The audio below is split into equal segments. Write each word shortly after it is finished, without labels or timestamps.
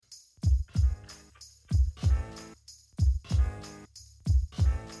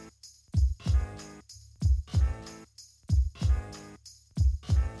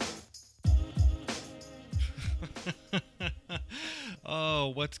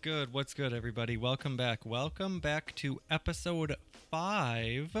What's good? What's good, everybody? Welcome back. Welcome back to episode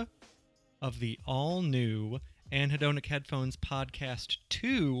 5 of the all-new Anhedonic Headphones Podcast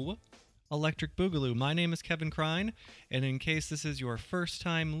 2, Electric Boogaloo. My name is Kevin Krein, and in case this is your first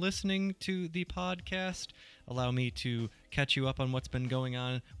time listening to the podcast, allow me to catch you up on what's been going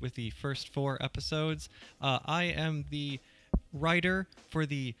on with the first 4 episodes. I am the writer for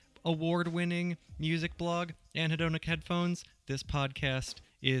the award-winning music blog Anhedonic Headphones. This podcast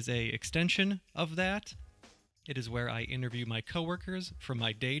is a extension of that. It is where I interview my coworkers from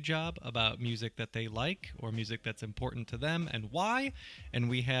my day job about music that they like or music that's important to them and why. And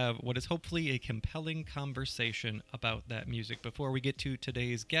we have what is hopefully a compelling conversation about that music. Before we get to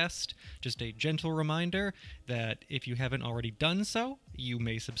today's guest, just a gentle reminder that if you haven't already done so, you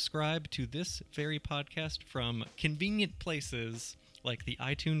may subscribe to this very podcast from convenient places like the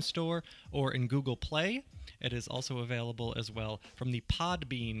iTunes Store or in Google Play. It is also available as well from the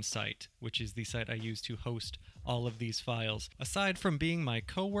Podbean site, which is the site I use to host all of these files. Aside from being my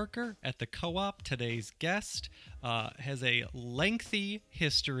coworker at the co-op, today's guest has a lengthy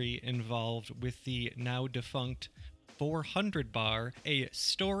history involved with the now defunct 400 Bar, a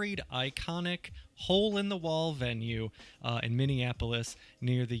storied, iconic, hole-in-the-wall venue in Minneapolis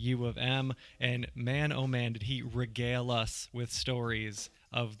near the U of M. And man, oh man, did he regale us with stories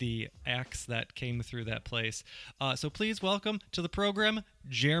of the acts that came through that place. So please welcome to the program,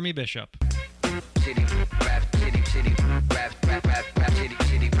 Jermey Bishop. City, rap, city, city, rap, rap, rap, rap, city,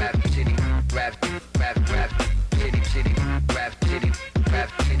 city, rap, city, rap, rap, rap, city, city, rap, city,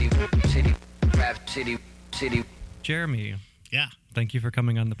 rap, city, city, rap, city, city. Jermey. Yeah. Thank you for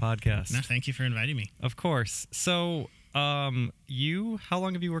coming on the podcast. No, thank you for inviting me. Of course. So, how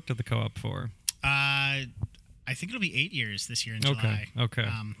long have you worked at the co-op for? I think it'll be 8 years this year in July. Okay.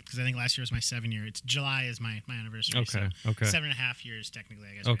 Because I think last year was my 7 year. It's July is my anniversary. Okay. So Okay. 7.5 years technically,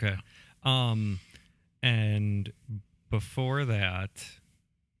 I guess. Okay. Right now. And before that,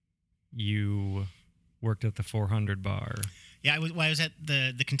 you worked at the 400 Bar. Yeah, I was at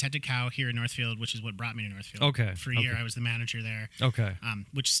the Contented Cow here in Northfield, which is what brought me to Northfield. Okay. For a year, I was the manager there. Okay.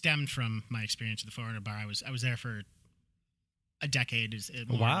 Which stemmed from my experience at the 400 Bar. I was there for a decade.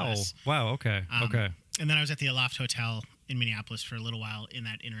 More or Wow. less. Wow. Okay. Okay. And then I was at the Aloft Hotel in Minneapolis for a little while in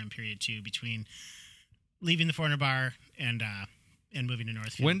that interim period too, between leaving the 400 Bar and moving to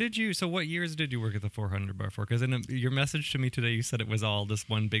Northfield. So what years did you work at the 400 Bar for? Because in your message to me today, you said it was all just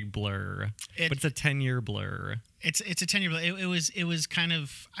one big blur. But it's a 10-year blur. It's a 10-year blur. It was kind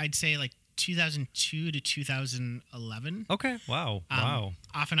of, I'd say, like 2002 to 2011. Okay. Wow. Wow.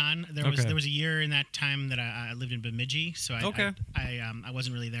 Off and on. There was a year in that time that I lived in Bemidji, so I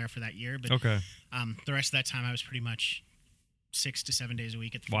wasn't really there for that year. But the rest of that time, I was pretty much 6 to 7 days a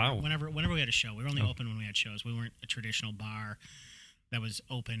week at the wow. Whenever we had a show. We were only open when we had shows. We weren't a traditional bar that was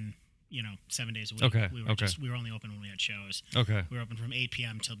open, 7 days a week. Okay. We were only open when we had shows. Okay. We were open from 8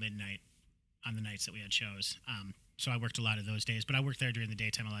 p.m. till midnight on the nights that we had shows. So I worked a lot of those days, but I worked there during the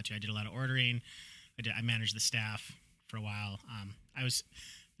daytime a lot too. I did a lot of ordering. I managed the staff for a while. I was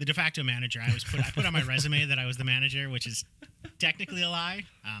the de facto manager. I put on my resume that I was the manager, which is technically a lie.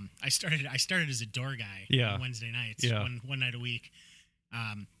 I started as a door guy on Wednesday nights, one night a week.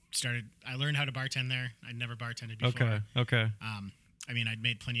 I learned how to bartend there. I'd never bartended before. Okay. I'd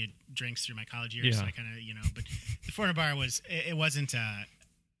made plenty of drinks through my college years, so I kind of, but the 400 Bar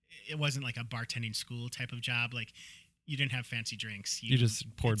it wasn't like a bartending school type of job. Like, you didn't have fancy drinks. You just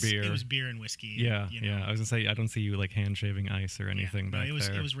poured beer. It was beer and whiskey. Yeah, yeah. I was gonna say, I don't see you like hand shaving ice or anything back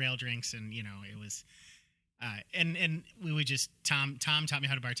there. It was rail drinks, and it was, and we would just Tom taught me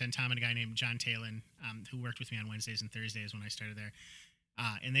how to bartend. Tom and a guy named John Talon, who worked with me on Wednesdays and Thursdays when I started there.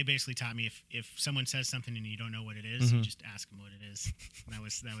 And they basically taught me if someone says something and you don't know what it is, you just ask them what it is.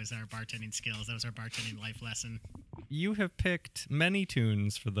 That was our bartending skills. That was our bartending life lesson. You have picked many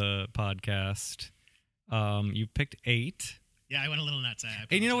tunes for the podcast. You've picked 8. Yeah, I went a little nuts. And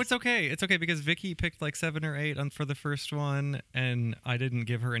it's okay. It's okay because Vicky picked like 7 or 8 for the first one, and I didn't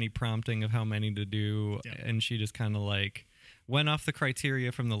give her any prompting of how many to do, and she just kind of like went off the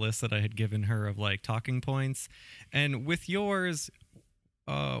criteria from the list that I had given her of like talking points. And with yours,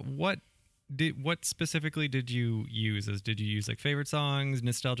 what specifically did you use? Did you use like favorite songs,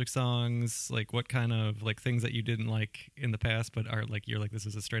 nostalgic songs, like what kind of like things that you didn't like in the past but are like you're like this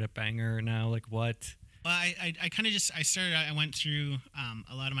is a straight up banger now? Like what? Well, I kind of just I went through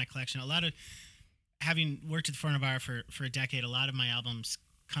a lot of my collection. A lot of having worked at the 400 Bar for a decade. A lot of my albums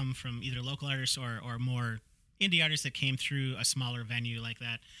come from either local artists or more indie artists that came through a smaller venue like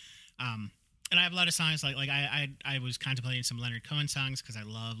that. And I have a lot of songs like I was contemplating some Leonard Cohen songs because I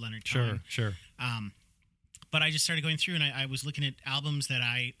love Leonard Cohen. Sure. But I just started going through, and I was looking at albums that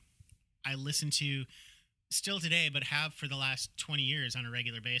I listen to still today, but have for the last 20 years on a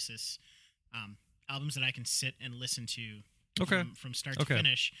regular basis. Albums that I can sit and listen to from start to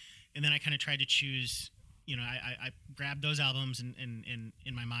finish. And then I kind of tried to choose, I grabbed those albums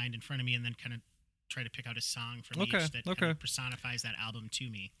in my mind in front of me, and then kind of try to pick out a song from each that kind of personifies that album to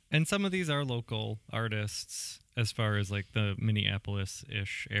me. And some of these are local artists as far as like the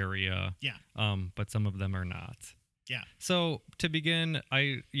Minneapolis-ish area. Yeah. But some of them are not. Yeah. So to begin,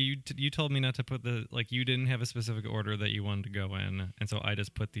 you told me not to put you didn't have a specific order that you wanted to go in, and so I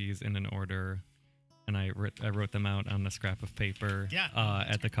just put these in an order, and I wrote them out on a scrap of paper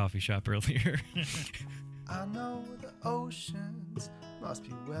at the coffee shop earlier. I know the oceans must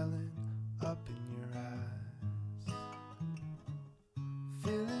be welling up in your eyes,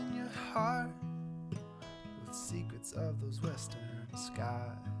 filling your heart with secrets of those western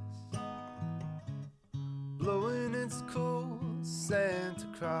skies. Blowing its cool scent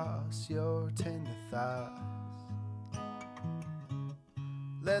across your tender thighs.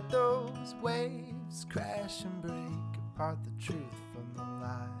 Let those waves crash and break apart the truth from the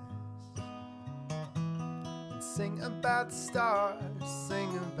lies. And sing about the stars,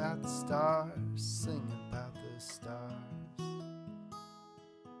 sing about the stars, sing about the stars.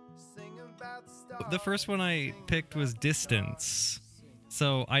 Sing about the stars. The first one I picked was Distance.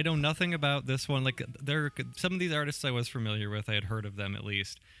 So I know nothing about this one. Like some of these artists I was familiar with. I had heard of them at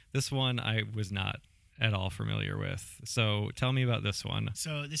least. This one I was not at all familiar with. So tell me about this one.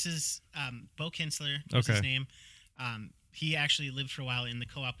 So this is Bo Kinsler. That's his name. He actually lived for a while in the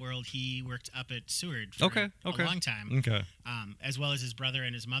co-op world. He worked up at Seward for a long time. Okay. As well as his brother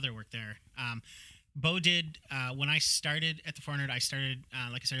and his mother worked there. Bo did, when I started at the 400, I started,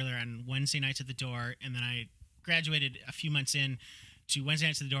 like I said earlier, on Wednesday nights at the Door, and then I graduated a few months in to Wednesday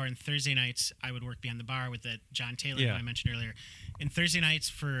nights at the Door, and Thursday nights I would work behind the bar with John Taylor, who I mentioned earlier. And Thursday nights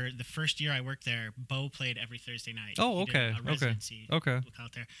for the first year I worked there, Bo played every Thursday night. Oh, He did a residency, Okay. we'll call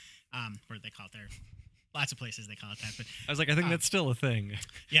it there. Or they call it there. Lots of places they call it that. But I was like, I think that's still a thing.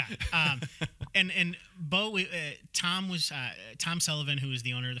 Yeah. And Bo, Tom Sullivan, who was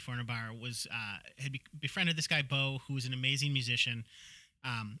the owner of the 400 Bar, had befriended this guy Bo, who was an amazing musician.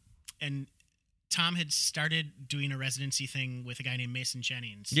 And Tom had started doing a residency thing with a guy named Mason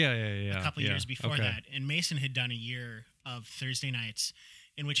Jennings. A couple years before that. And Mason had done a year of Thursday nights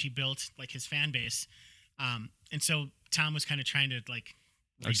in which he built like his fan base. And so Tom was kind of trying to like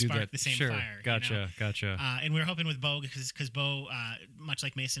spark the same fire. Gotcha. And we were hoping with Bo because Bo, much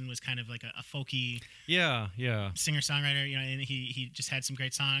like Mason, was kind of like a folky singer-songwriter, and he just had some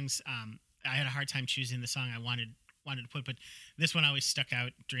great songs. I had a hard time choosing the song I wanted to put, but this one always stuck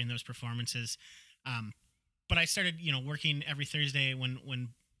out during those performances. But I started, working every Thursday when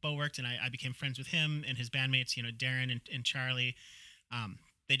Bo worked, and I became friends with him and his bandmates, Darren and Charlie.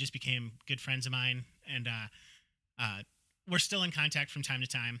 They just became good friends of mine, and we're still in contact from time to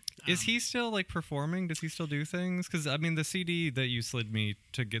time. Is he still like performing? Does he still do things? Because I mean, the CD that you slid me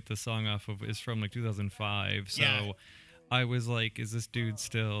to get the song off of is from like 2005. So I was like, is this dude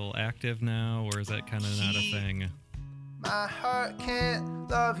still active now, or is that kind of not a thing? My heart can't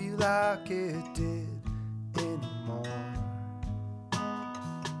love you like it did anymore.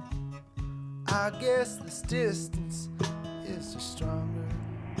 I guess this distance is just stronger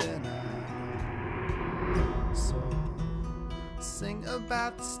than I know. So sing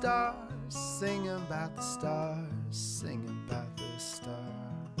about the stars, sing about the stars, sing about the stars.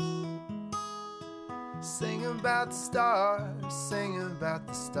 Sing about the stars, sing about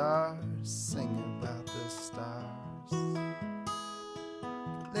the stars, sing about the stars.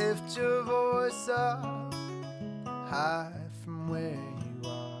 Lift your voice up high from where you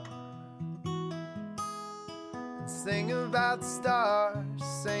are, and sing about the stars,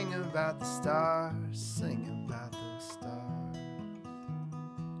 sing about the stars, sing about the stars.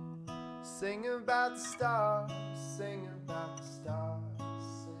 Sing about the stars, sing about the stars,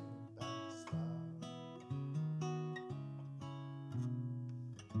 sing about the stars.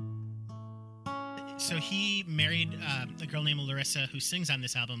 So he married a girl named Larissa who sings on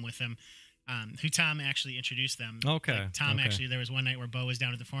this album with him, who Tom actually introduced them. Okay. Like Tom actually, there was one night where Bo was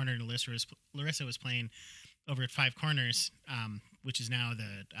down at the 400 and Larissa was playing over at Five Corners, which is now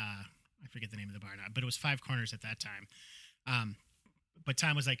I forget the name of the bar now, but it was Five Corners at that time. But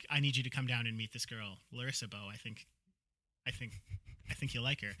Tom was like, I need you to come down and meet this girl, Larissa, Bo. I think you'll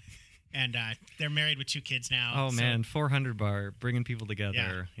like her. And they're married with 2 kids now. Oh, man, 400 Bar, bringing people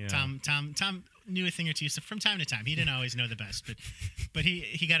together. Yeah. Tom knew a thing or two, so from time to time. He didn't always know the best, but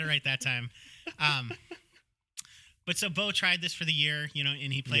he got it right that time. But so Bo tried this for the year,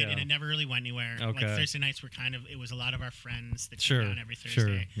 and he played, and it never really went anywhere. Okay. Like Thursday nights were it was a lot of our friends that Sure. came down every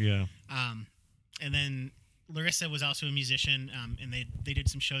Thursday. Sure. Yeah. And then Larissa was also a musician, and they did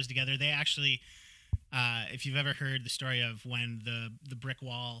some shows together. They actually, if you've ever heard the story of when the brick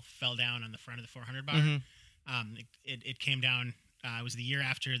wall fell down on the front of the 400 bar, it came down. It was the year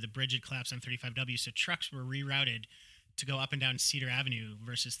after the bridge had collapsed on 35W, so trucks were rerouted to go up and down Cedar Avenue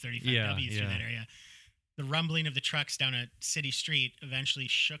versus 35W through that area. The rumbling of the trucks down a city street eventually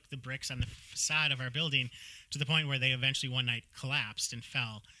shook the bricks on the facade of our building to the point where they eventually one night collapsed and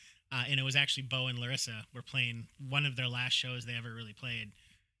fell. And it was actually Bo and Larissa were playing one of their last shows they ever really played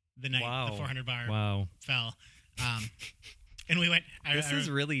the night the 400 bar fell. And we went. This is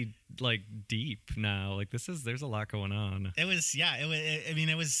really like deep now. Like there's a lot going on. It was, yeah.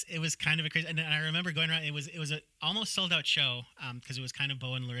 It was kind of a crazy. And I remember going around. It was a almost sold out show because it was kind of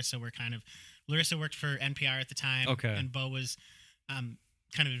Bo and Larissa were kind of. Larissa worked for NPR at the time. Okay. And Bo was kind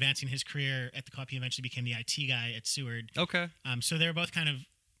of advancing his career at the co-op. He eventually became the IT guy at Seward. Okay. So they were both kind of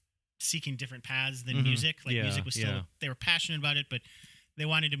seeking different paths than music. Like music was still, they were passionate about it, but they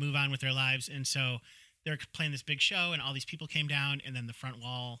wanted to move on with their lives. And so they were playing this big show and all these people came down and then the front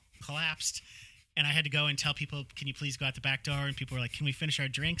wall collapsed. And I had to go and tell people, can you please go out the back door? And people were like, can we finish our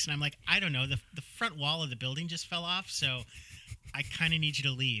drinks? And I'm like, I don't know. The front wall of the building just fell off. So I kind of need you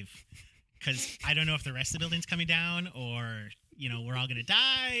to leave. Because I don't know if the rest of the building's coming down or, we're all going to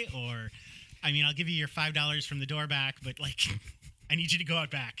die or, I'll give you your $5 from the door back, but I need you to go out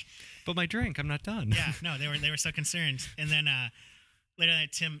back. But my drink, I'm not done. Yeah, no, they were so concerned. And then later that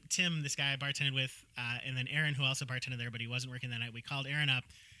night, Tim, this guy I bartended with, and then Aaron, who also bartended there, but he wasn't working that night. We called Aaron up.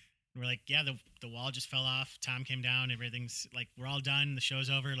 And we're like, yeah, the wall just fell off. Tom came down. Everything's we're all done. The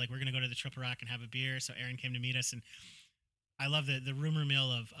show's over. We're going to go to the Triple Rock and have a beer. So Aaron came to meet us and I love the rumor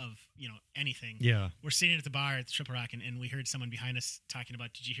mill of anything. Yeah. We're sitting at the bar at the Triple Rock, and we heard someone behind us talking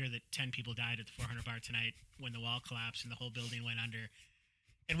about, did you hear that 10 people died at the 400 bar tonight when the wall collapsed and the whole building went under?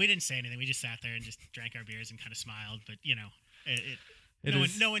 And we didn't say anything. We just sat there and just drank our beers and kind of smiled. But,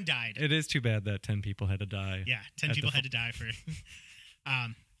 no one died. It is too bad that 10 people had to die. Yeah, 10 people had to die for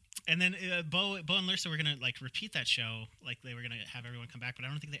and then Bo and Larissa were going to, repeat that show. They were going to have everyone come back, but I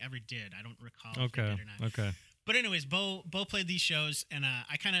don't think they ever did. I don't recall if they did or not. Okay. But anyways, Bo played these shows, and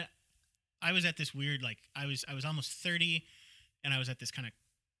I was at this weird, I was almost 30, and I was at this kind of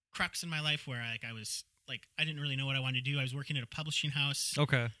crux in my life where I was I didn't really know what I wanted to do. I was working at a publishing house.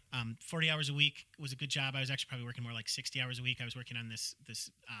 Okay. 40 hours a week was a good job. I was actually probably working more 60 hours a week. I was working on this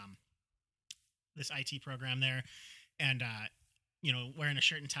IT program there, and wearing a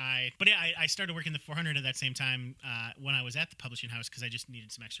shirt and tie. But yeah, I started working the 400 at that same time when I was at the publishing house because I just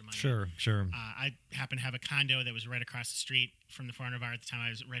needed some extra money. Sure. I happened to have a condo that was right across the street from the 400 bar at the time. I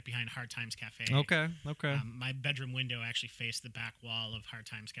was right behind Hard Times Cafe. Okay. My bedroom window actually faced the back wall of Hard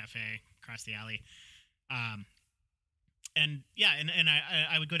Times Cafe across the alley. And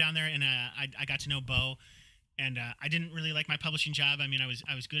I would go down there and I got to know Bo, and I didn't really like my publishing job.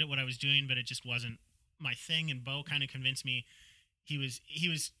 I was good at what I was doing, but it just wasn't my thing. And Bo kind of convinced me. He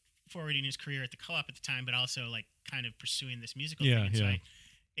was forwarding his career at the co-op at the time, but also kind of pursuing this musical thing. And so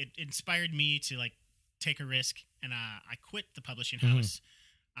it inspired me to take a risk, and I quit the publishing house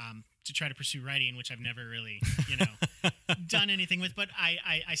to try to pursue writing, which I've never really done anything with. But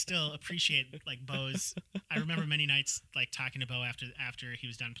I still appreciate Bo's. I remember many nights talking to Bo after he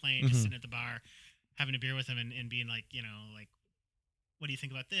was done playing, just sitting at the bar, having a beer with him, and being what do you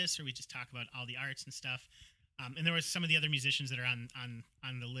think about this? Or we just talk about all the arts and stuff. And there was some of the other musicians that are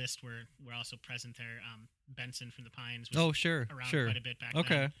on the list were also present there. Benson from the Pines was around quite a bit back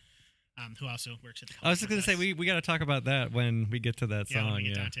then. Who also works at the co-op. I was just going to say, we got to talk about that when we get to that song. Yeah, when we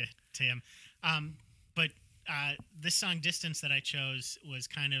get down to him. But this song, Distance, that I chose was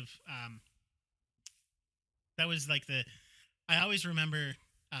kind of, that was I always remember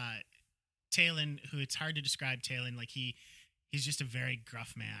Talon, who it's hard to describe Talon, he's just a very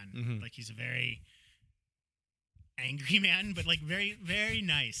gruff man. He's a very angry man, but very, very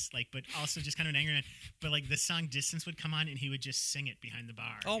nice, but also just kind of an angry man. But the song Distance would come on and he would just sing it behind the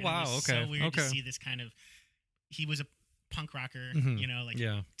bar. Oh, and wow. It was Okay. So weird Okay. to see this kind of, he was a punk rocker,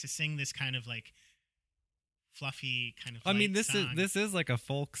 to sing this kind of fluffy kind of this song. is a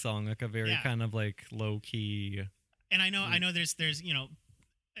folk song, a very kind of low key. And I know there's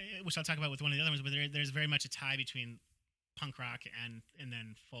which I'll talk about with one of the other ones, but there's very much a tie between punk rock and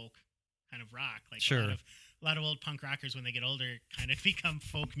then folk kind of rock. Sure. A lot of old punk rockers, when they get older, kind of become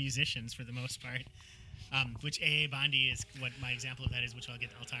folk musicians for the most part. Which AA Bondi is what my example of that is, which I'll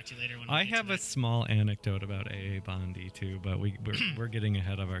talk to you later. When I have a small anecdote about AA Bondi too, but we're getting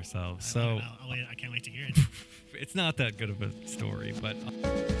ahead of ourselves. So I can't wait to hear it. It's not that good of a story, but.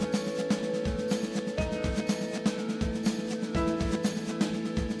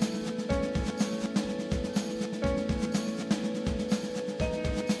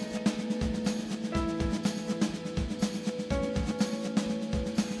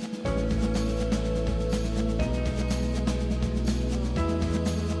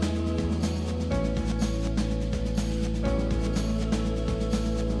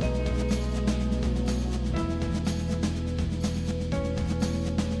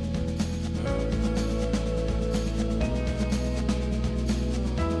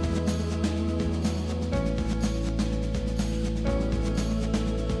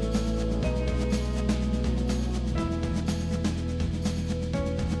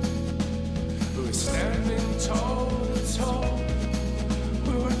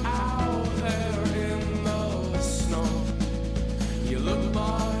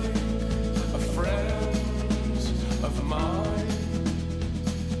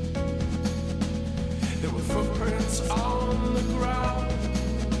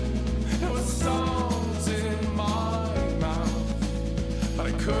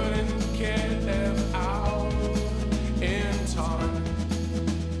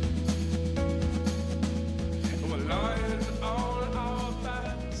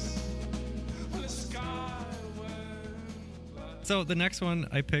 So the next one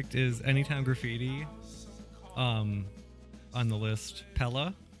I picked is Anytime Graffiti. On the list,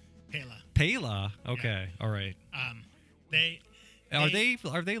 Pela. Okay, all right. Are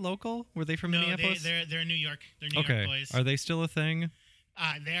they local? Were they from Minneapolis? They're New York. They're New York boys. Are they still a thing?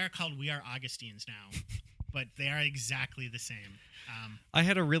 They are called We Are Augustines now, but they are exactly the same. I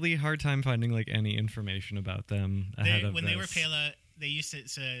had a really hard time finding like any information about them ahead of when this. they were Pela, they used to.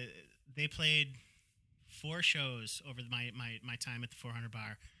 So they played 4 shows over my time at the 400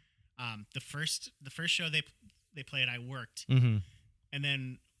 Bar. The first show they played, I worked, and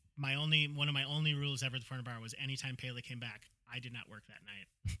then one of my only rules ever at the 400 Bar was anytime Pela came back, I did not work that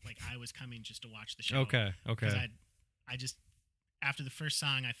night. Like I was coming just to watch the show. Okay. Because I just after the first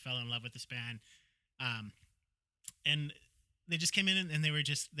song, I fell in love with this band, and they just came in and they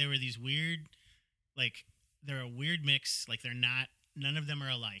were these weird, like they're a weird mix. Like none of them are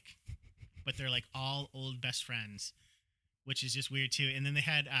alike. But they're like all old best friends, which is just weird too. And then they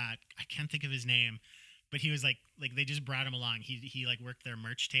had I can't think of his name, but he was like they just brought him along. He like worked their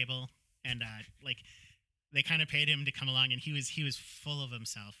merch table, and like they kind of paid him to come along, and he was full of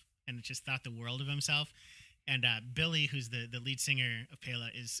himself and just thought the world of himself. And Billy, who's the lead singer of Pela,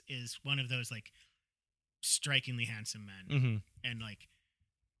 is one of those like strikingly handsome men, and like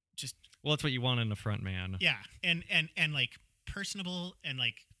just that's what you want in a front man. Yeah, and like personable and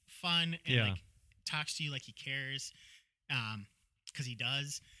like fun and like talks to you like he cares, because he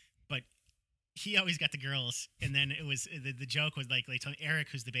does, but he always got the girls. And then it was the joke was like Eric,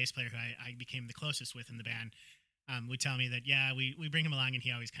 who's the bass player who I became the closest with in the band, would tell me that we bring him along and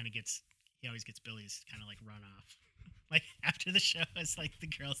he always gets Billy's kind of like run off. Like after the show, it's like the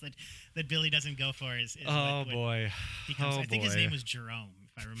girls that Billy doesn't go for is boy. He comes, I think his name was Jerome,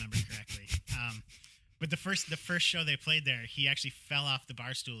 if I remember correctly. But the first show they played there, he actually fell off the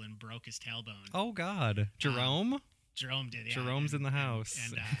bar stool and broke his tailbone. Oh God, Jerome! Jerome did. Yeah, Jerome's in the house.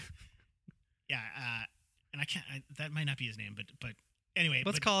 And and I can't. That might not be his name, but anyway.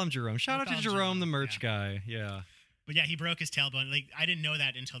 Let's call him Jerome. Shout out to Jerome, the merch guy. Yeah. But yeah, he broke his tailbone. Like I didn't know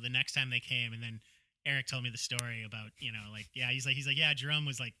that until the next time they came, and then Eric told me the story about, he's like, yeah, Jerome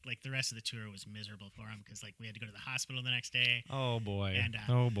was like the rest of the tour was miserable for him because like we had to go to the hospital the next day. Oh boy. And,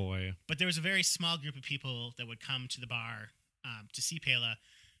 oh boy. But there was a very small group of people that would come to the bar to see Pela.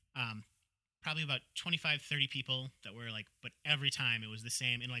 Probably about 25, 30 people that were like, but every time it was the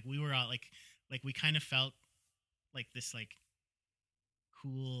same. And like we were all like we kind of felt like this like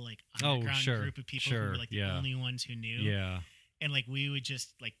cool like underground group of people who were like the only ones who knew. Yeah. And like we would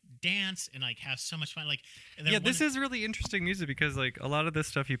just like dance and like have so much fun. Like this is really interesting music because like a lot of this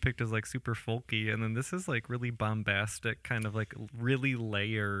stuff you picked is like super folky, and then this is like really bombastic, kind of like really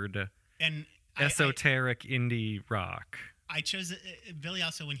layered and esoteric indie rock. I chose Billy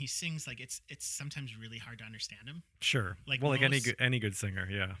also when he sings, like it's sometimes really hard to understand him. Sure. Like any good singer,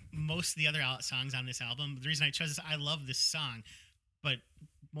 yeah. Most of the other songs on this album, the reason I chose this, I love this song, but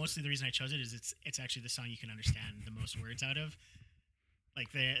mostly the reason I chose it is it's actually the song you can understand the most words out of. Like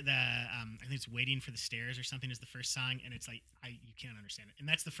the I think it's "Waiting for the Stairs" or something is the first song, and it's like you can't understand it. And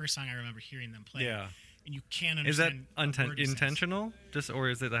that's the first song I remember hearing them play. Yeah. And you can't Is that understand. intentional? Or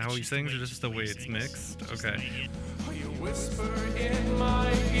is it how he just the sings, way- or just the way it's mixed? Just the Okay. way it- You whisper in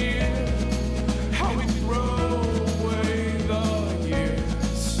my ear how we throw away the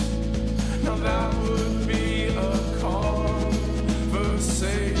years. Now that would be a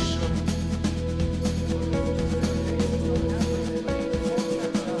conversation.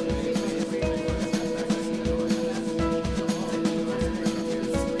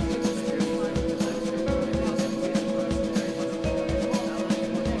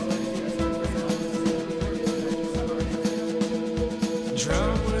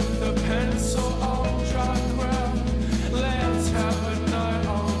 Drown with a pencil on dry ground. Let's have a night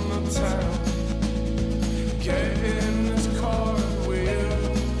on the town. Get in this car and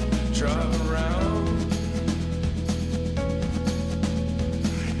we'll drive around.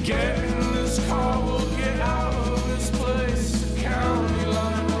 Get in this car, we'll get out of this place. County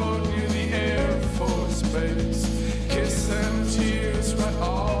line road near the Air Force Base. Kiss and tears right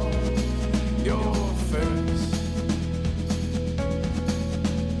on your face.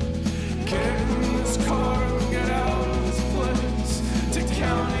 Get in this car and get out of this place to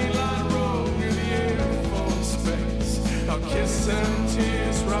County Line Road near the Air Force Base. I'll kiss and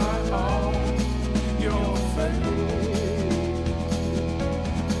tears right on your face.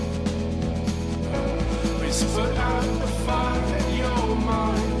 Please put out the fire in your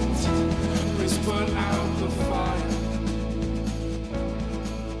mind. Please put out the fire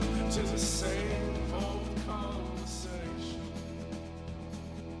to the same old conversation.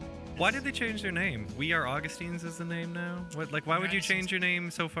 Why did they change their name? We Are Augustines is the name now? What? Like, why would you change your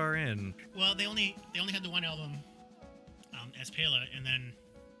name so far in? Well, they only had the one album as Pela, and then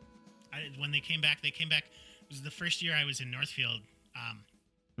when they came back. It was the first year I was in Northfield.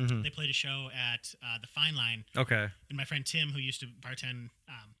 They played a show at the Fine Line, Okay. and my friend Tim, who used to bartend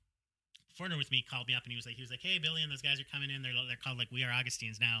Foreigner with me, called me up, and he was like, "Hey, Billy, and those guys are coming in. They're called like We Are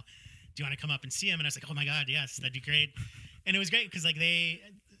Augustines now. Do you want to come up and see them?" And I was like, "Oh my god, yes, that'd be great." And it was great because like they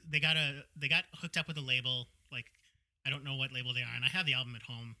got hooked up with a label. Like I don't know what label they are, and I have the album at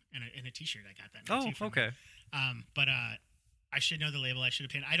home and a T-shirt. I got that. now, Oh, too, from okay. them. But I should know the label. I should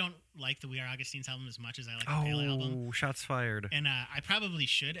have paid. I don't like the We Are Augustines album as much as I like the Pale album. Oh, shots fired. And I probably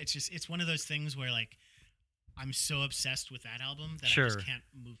should. It's one of those things where like I'm so obsessed with that album that I Sure. just can't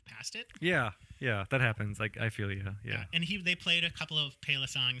move past it. Yeah, that happens. Like, I feel you. Yeah. And they played a couple of Pela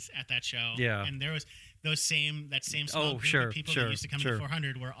songs at that show. Yeah. And there was that same small Oh, group sure, of people sure, that used to come sure. to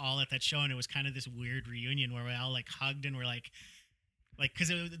 400 were all at that show, and it was kind of this weird reunion where we all like hugged and were like because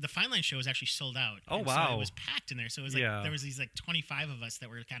the Fine Line show was actually sold out. Oh, and wow. So it was packed in there. So it was like Yeah. there was these like 25 of us that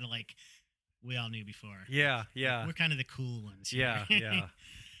were kind of like we all knew before. Yeah. We're kind of the cool ones. here. Yeah.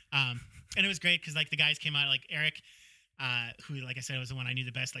 And it was great because like the guys came out, like Eric, who like I said was the one I knew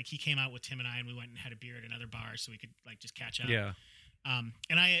the best. Like he came out with Tim and I, and we went and had a beer at another bar so we could like just catch up. Yeah.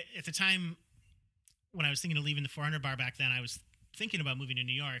 And I at the time when I was thinking of leaving the 400 bar back then, I was thinking about moving to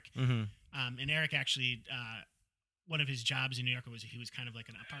New York. Mm-hmm. And Eric actually, one of his jobs in New York was he was kind of like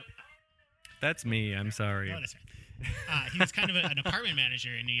an apartment. That's me. I'm sorry. No, that's right. He was kind of an apartment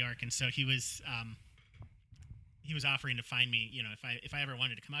manager in New York, and so he was offering to find me, if I ever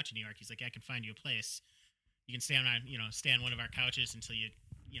wanted to come out to New York, he's like, I can find you a place. You can stay on one of our couches until you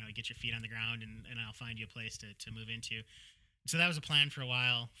get your feet on the ground, and I'll find you a place to move into. So that was a plan for a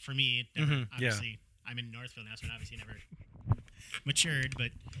while for me. Obviously, I'm in Northfield now, so it obviously never matured,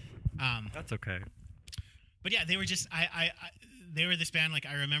 but That's okay. But yeah, they were just they were this band. Like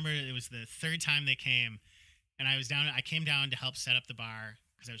I remember it was the third time they came, and I came down to help set up the bar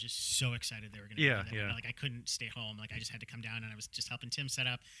because I was just so excited they were going to Yeah, be there. yeah. Like I couldn't stay home. Like I just had to come down, and I was just helping Tim set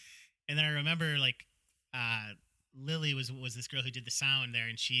up. And then I remember like Lily was this girl who did the sound there,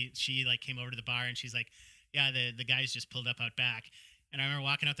 and she like came over to the bar, and she's like, yeah, the guys just pulled up out back. And I remember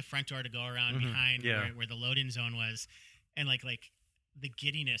walking out the front door to go around behind where the load-in zone was, and like the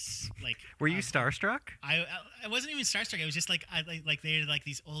giddiness, like. Were you starstruck? I wasn't even starstruck. It was just like they had like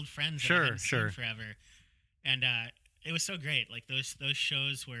these old friends that I Sure, hadn't sure. seen forever, and it was so great. Like those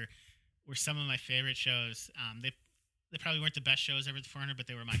shows were some of my favorite shows. They probably weren't the best shows ever at the 400, but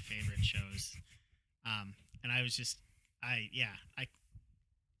they were my favorite shows. And I was just I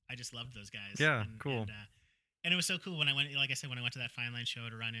just loved those guys. Yeah, cool. And it was so cool when I went, like I said, when I went to that Fine Line show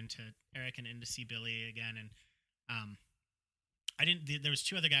to run into Eric and to see Billy again. And there was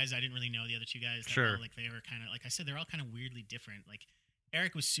two other guys I didn't really know, the other two guys. Sure. Like they were kind of, like I said, they're all kind of weirdly different. Like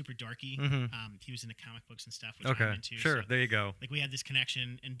Eric was super dorky. He was into comic books and stuff, which I'm Okay, into. sure. So, There you go. like we had this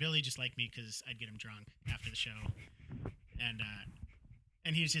connection, and Billy just liked me because I'd get him drunk after the show. And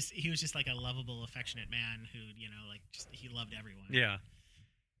And he was just like a lovable, affectionate man who, like he loved everyone. Yeah.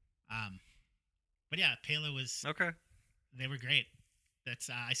 But yeah, Pela was Okay. They were great. That's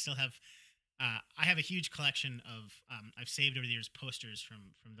I still have. I have a huge collection of. I've saved over the years posters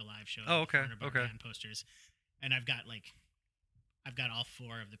from the live show. Oh, okay. Corner Bar Okay. Band posters, and I've got all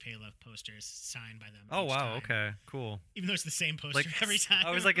 4 of the Pela posters signed by them. Oh each wow. time. Okay. Cool. Even though it's the same poster every time.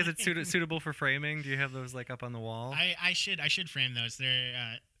 I was like, is it suitable for framing? Do you have those like up on the wall? I should frame those.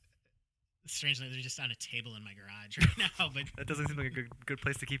 They're strangely they're just on a table in my garage right now. But That doesn't seem like a good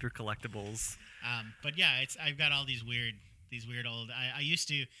place to keep your collectibles. But yeah, I've got all these weird old. I used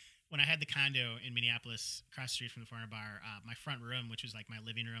to, when I had the condo in Minneapolis, across the street from the Corner Bar, my front room, which was like my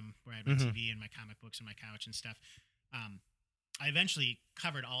living room where I had my TV and my comic books and my couch and stuff. I eventually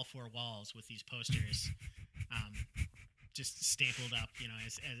covered all 4 walls with these posters, just stapled up,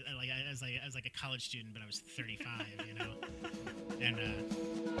 as like a college student, but I was 35, and.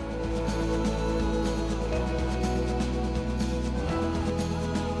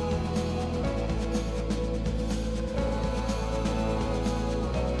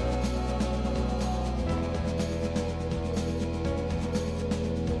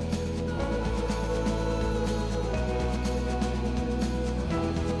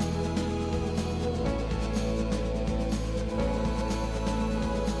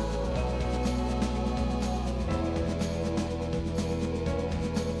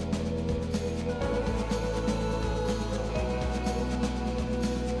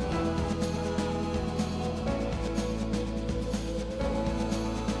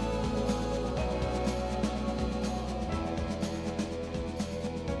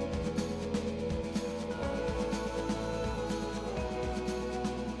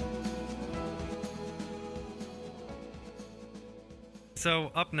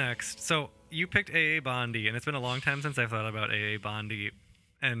 So up next, so you picked A.A. Bondi, and it's been a long time since I've thought about A.A. Bondi,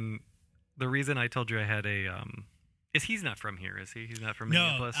 and the reason I told you I had is he's not from here, is he? He's not from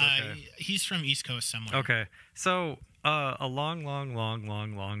Minneapolis? Okay. He's from East Coast somewhere. Okay, so a long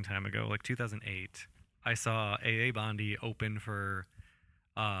time ago, like 2008, I saw A.A. Bondi open for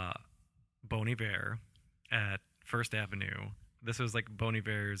Bon Iver at First Avenue. This was like Bon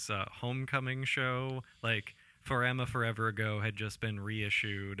Iver's homecoming show, like Forever Forever Ago had just been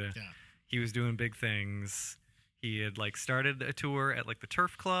reissued. Yeah. He was doing big things. He had like started a tour at like the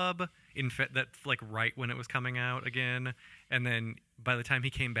Turf Club that like right when it was coming out again, and then by the time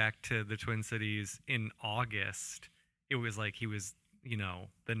he came back to the Twin Cities in August, it was like he was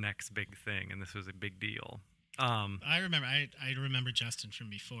the next big thing, and this was a big deal. I remember Justin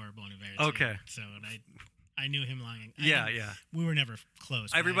from before Bon Iver. Okay, so I knew him long. Yeah. We were never close.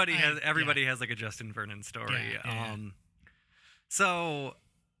 Everybody has like a Justin Vernon story. Yeah. So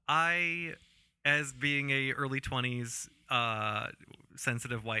I, as being a early 20s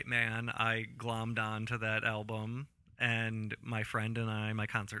sensitive white man, I glommed onto that album, and my friend and I, my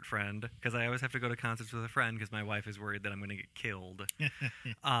concert friend, because I always have to go to concerts with a friend because my wife is worried that I'm going to get killed.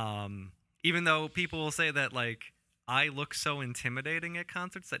 Even though people will say that like I look so intimidating at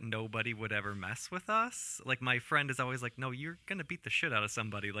concerts that nobody would ever mess with us. Like, my friend is always like, no, you're going to beat the shit out of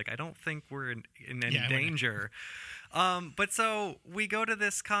somebody. Like, I don't think we're in any danger. But so we go to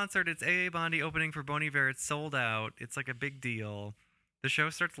this concert. It's A.A. Bondi opening for Bon Iver. It's sold out. It's like a big deal. The show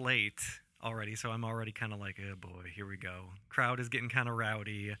starts late already, so I'm already kind of like, oh boy, here we go. Crowd is getting kind of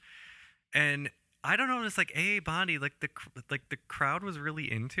rowdy. And I don't know, just like A.A. Bondi, like the crowd was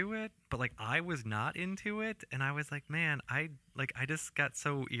really into it, but like I was not into it, and I was like, man, I just got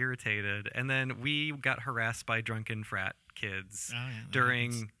so irritated. And then we got harassed by drunken frat kids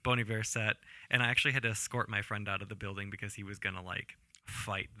during Bon Iver's set, and I actually had to escort my friend out of the building because he was gonna like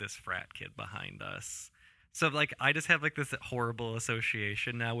fight this frat kid behind us. So like I just have like this horrible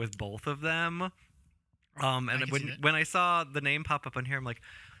association now with both of them. And when I saw the name pop up on here, I'm like,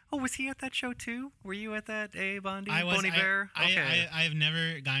 oh, was he at that show too? Were you at that A.A. Bondi? Bon Iver? Okay. I have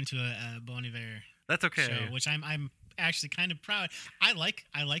never gone to a Bon Iver That's okay. show, which I'm actually kind of proud. I like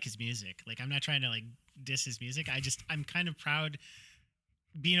his music. Like, I'm not trying to like diss his music. I'm kind of proud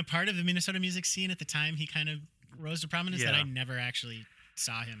being a part of the Minnesota music scene at the time he kind of rose to prominence that I never actually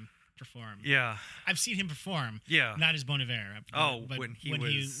saw him perform. Yeah. I've seen him perform. Yeah. Not as Bon Iver. But when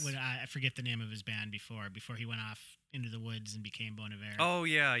I forget the name of his band before he went off into the woods and became Bon Iver. Oh,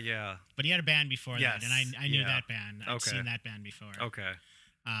 yeah. But he had a band before that, and I knew that band. I'd seen that band before. Okay.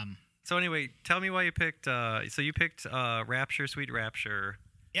 So anyway, tell me why you picked, so you picked Rapture, Sweet Rapture.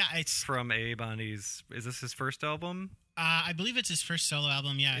 Yeah, it's from A.A. Bondi's, is this his first album? I believe it's his first solo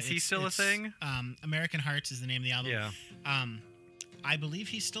album, yeah. Is he still a thing? American Hearts is the name of the album. Yeah. I believe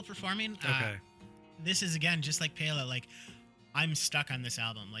he's still performing. Okay. This is, again, just like Pela, like, I'm stuck on this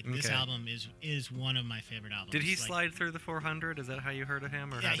album. Like this Okay. album is one of my favorite albums. Did he Like, slide through the 400? Is that how you heard of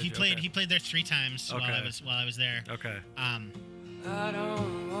him? Or Yeah, how did he you- played. okay. He played there 3 times Okay. while I was there. Okay. I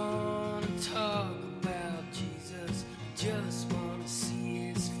don't want to talk about Jesus, I just want to see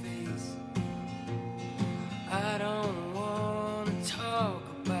his face. I don't want to talk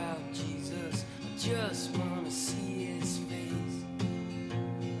about Jesus, I just want to see his face.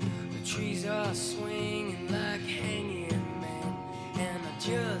 The trees are swinging like hanging men, and I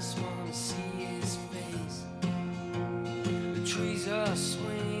just want to see his face. The trees are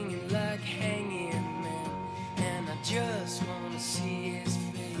swinging like hanging men, and I just want to see his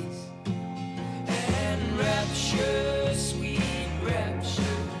face. And rapture, sweet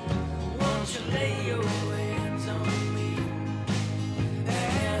rapture, won't you lay your hands on me?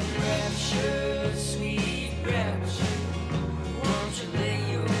 And rapture, sweet rapture, won't you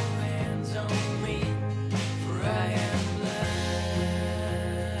lay your hands on me? For I am blind.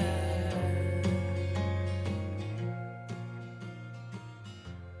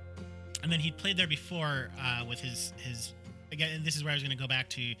 And then he'd played there before with his again. And this is where I was going to go back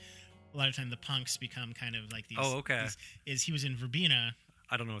to. A lot of time, the punks become kind of like these. Oh, okay. Is he was in Verbena,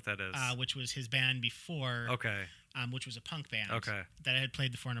 I don't know what that is. which was his band before. Okay. Which was a punk band. Okay. That I had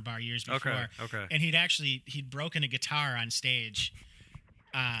played the 400 Bar years before. Okay. And he'd broken a guitar on stage.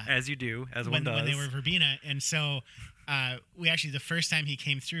 As you do, as when one does. they were Verbena, and so we actually the first time he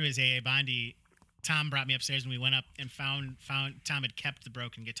came through as AA Bondi, Tom brought me upstairs and we went up and found Tom had kept the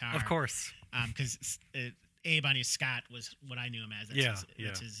broken guitar. Of course. Because AA Bondi Scott was what I knew him as. That's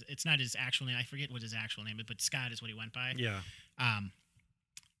his, it's not his actual name. I forget what his actual name is, but Scott is what he went by. Yeah.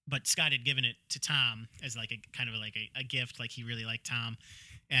 But Scott had given it to Tom as like a kind of like a gift, like he really liked Tom,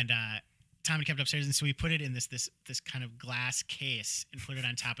 and Tom had kept it upstairs, and so we put it in this kind of glass case and put it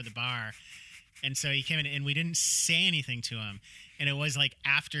on top of the bar. And so he came in, and we didn't say anything to him. And it was like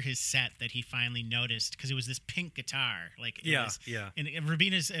after his set that he finally noticed, because it was this pink guitar. Like it was, And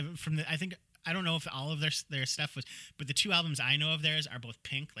Verbina's from the, I don't know if all of their stuff was, but the 2 albums I know of theirs are both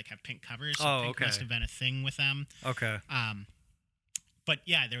pink, like have pink covers. So pink okay. must have been a thing with them. Okay. But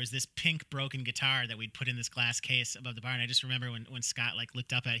yeah, there was this pink broken guitar that we'd put in this glass case above the bar. And I just remember when Scott like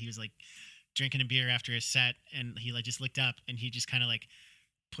looked up at it, he was like drinking a beer after his set, and he like just looked up and he just kind of like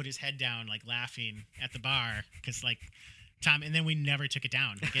put his head down, like laughing at the bar, because like Tom, and then we never took it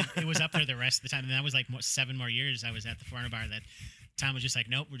down. Like it was up there the rest of the time, and that was like 7 more years I was at the 400 Bar that Tom was just like,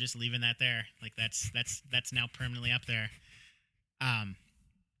 nope, we're just leaving that there. Like that's now permanently up there.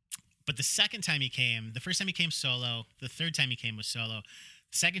 But the second time he came, the first time he came solo, the third time he came was solo.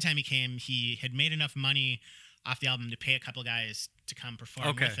 The second time he came, he had made enough money off the album to pay a couple guys to come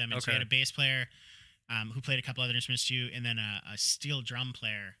perform with him. And so he had a bass player who played a couple other instruments too, and then a steel drum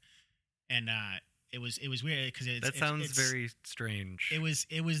player. And it was weird because that sounds very strange. It was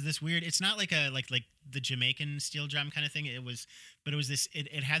this weird. It's not like like the Jamaican steel drum kind of thing. It was this.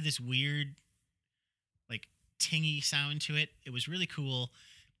 It had this weird, like tingy sound to it. It was really cool.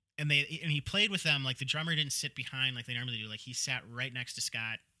 And he played with them, like the drummer didn't sit behind like they normally do. Like he sat right next to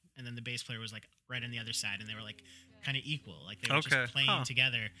Scott, and then the bass player was like right on the other side, and they were like kind of equal, like they were just playing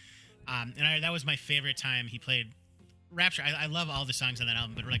together. And that was my favorite time he played Rapture. I love all the songs on that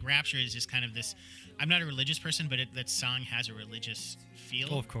album, but like Rapture is just kind of this. I'm not a religious person, but that song has a religious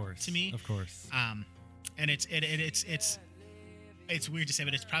feel. Of course, to me, of course. And it's weird to say,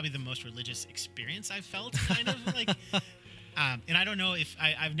 but it's probably the most religious experience I've felt, kind of like. And I don't know if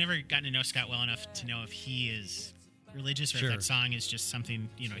I've never gotten to know Scott well enough to know if he is religious or if that song is just something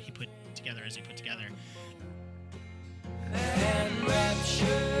he put together as he put together. And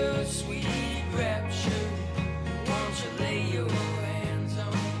rapture, sweet rapture, won't you lay your hands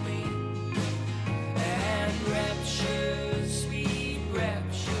on me? And rapture, sweet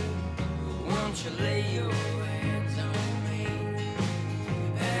rapture, won't you lay your hands on me?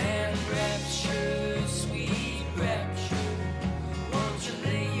 And rapture, sweet rapture, won't you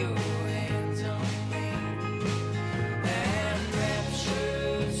lay your hands on me? And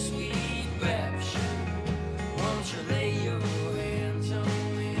rapture, sweet rapture, won't you lay your hands on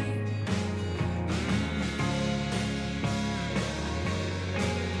me?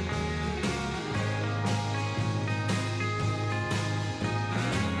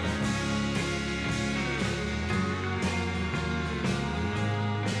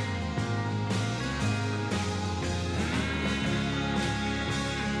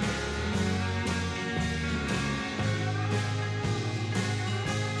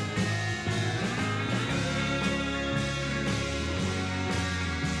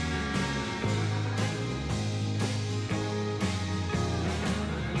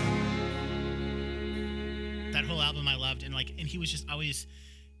 album I loved, and he was just always.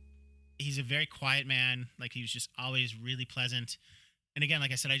 He's a very quiet man. Like, he was just always really pleasant. And again,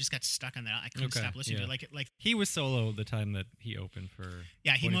 like I said, I just got stuck on that. I couldn't stop listening to it. Like he was solo the time that he opened for.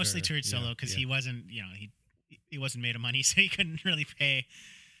 Yeah, he mostly toured solo because he wasn't, he wasn't made of money, so he couldn't really pay.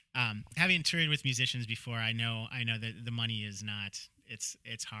 Having toured with musicians before, I know that the money is not.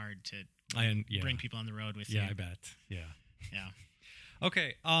 It's hard to bring people on the road with you. Yeah, I bet. Yeah. Yeah.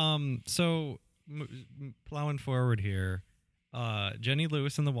 Okay. So plowing forward here, Jenny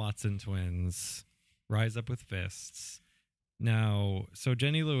Lewis and the Watson twins, Rise Up with Fists. Now, so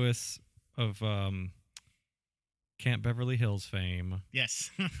Jenny Lewis of Camp Beverly Hills fame. Yes.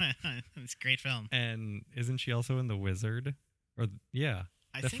 It's a great film. And isn't she also in The Wizard?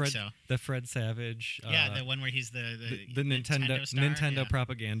 I think so. The Fred Savage. The one where he's the Nintendo star. Nintendo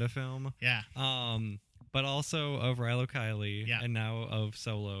propaganda film. Yeah. But also of Rilo Kiley, and now of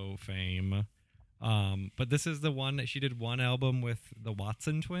solo fame. But this is the one that she did one album with the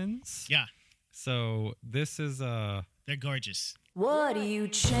Watson twins. Yeah. So this is they're gorgeous. What are you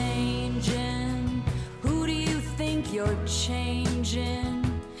changing? Who do you think you're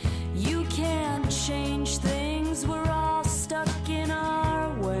changing? You can't change things. We're all stuck in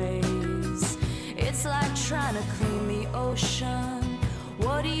our ways. It's like trying to clean the ocean.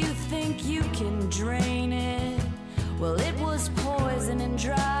 What do you think you can drain it? Well, it was poison and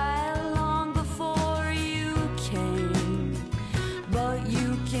dry long before you came. But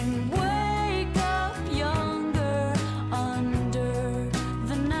you can wake up younger under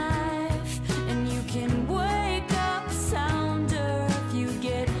the knife, and you can wake up sounder if you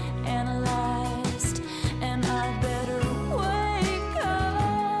get analyzed. And I better wake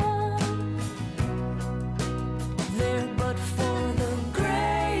up there, but for the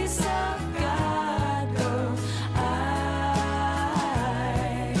grace of God, girl,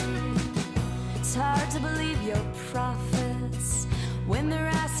 it's hard to believe your prophets when they're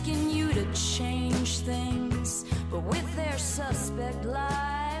asking you to change things, but with their suspect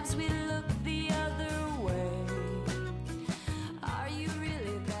lives, we look the other way. Are you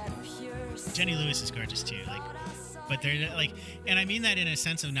really that pure? Jenny Lewis is gorgeous too. But they're and I mean that in a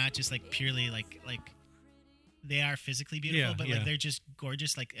sense of not just purely like they are physically beautiful, but they're just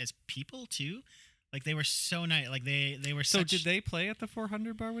gorgeous as people too. They were so nice. They were. So did they play at the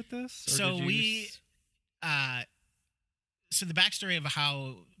 400 bar with this? Or so so the backstory of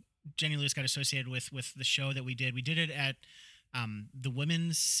how Jenny Lewis got associated with the show that we did it at the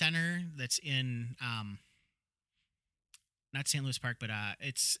Women's Center that's in not St. Louis Park, but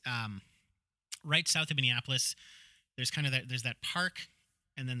it's right south of Minneapolis. There's there's that park,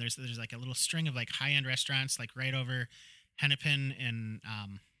 and then there's a little string of high-end restaurants right over Hennepin and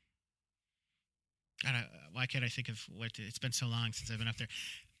why can't I think of what it's been so long since I've been up there.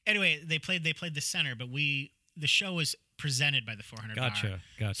 Anyway, they played the center, but the show was presented by the 400 bar.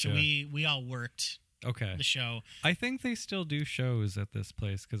 Gotcha. So we all worked the show. I think they still do shows at this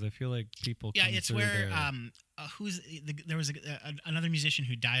place because I feel like people come it's through where there. there was another musician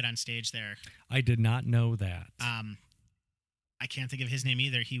who died on stage there. I did not know that. I can't think of his name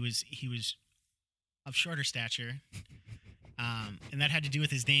either. He was of shorter stature. And that had to do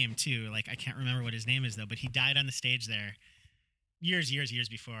with his name too. I can't remember what his name is though, but he died on the stage there years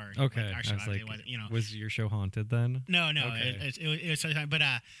before. Okay. Our show. Was your show haunted then? No. Okay. It was sometime,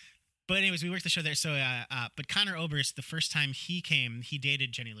 but anyways, we worked the show there. So, but Connor Oberst, the first time he came, he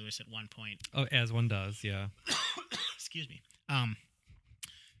dated Jenny Lewis at one point. Oh, as one does, yeah. Excuse me.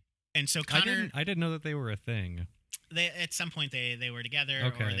 And so Connor, I didn't know that they were a thing. They at some point they were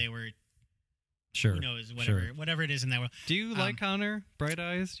together, or they were. Sure. Who knows? Whatever it is in that world. Do you like Connor? Bright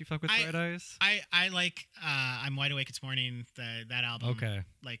Eyes? Do you fuck with Bright Eyes? I like I'm Wide Awake It's Morning, that album. Okay.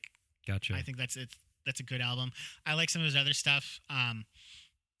 Gotcha. I think that's a good album. I like some of his other stuff. I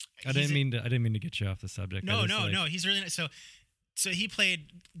didn't mean to get you off the subject. No. He's really nice. So he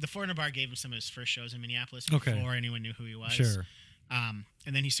played the 400 bar, gave him some of his first shows in Minneapolis before anyone knew who he was. Sure. And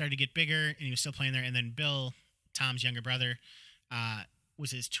then he started to get bigger, and he was still playing there. And then Bill, Tom's younger brother, was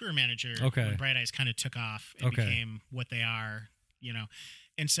his tour manager when Bright Eyes kind of took off and became what they are,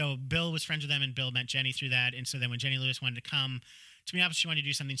 And so Bill was friends with them, and Bill met Jenny through that. And so then when Jenny Lewis wanted to come to Minneapolis, she wanted to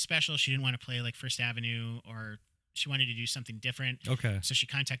do something special. She didn't want to play First Avenue, or she wanted to do something different. Okay. So she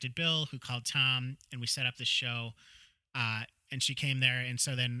contacted Bill, who called Tom, and we set up this show. And she came there, and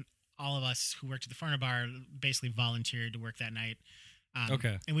so then all of us who worked at the 400 bar basically volunteered to work that night.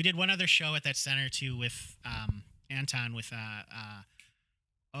 And we did one other show at that center too with Anton with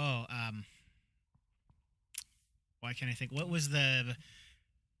why can't I think? What was the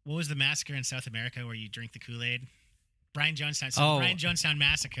massacre in South America where you drink the Kool-Aid? Brian Jonestown. Brian Jonestown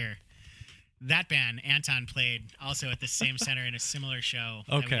Massacre. that band, Anton, played also at the same center in a similar show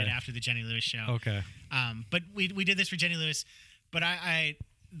that we Okay. did after the Jenny Lewis show. Okay. But we did this for Jenny Lewis. But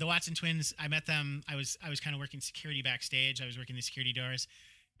the Watson twins, I met them. I was kind of working security backstage. I was working the security doors,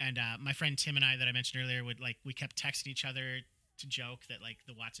 and my friend Tim and I that I mentioned earlier we kept texting each other to joke that like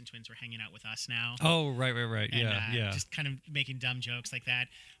the Watson twins were hanging out with us now. Oh, right. And, Yeah. just kind of making dumb jokes like that.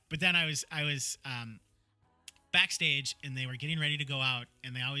 But then I was backstage, and they were getting ready to go out,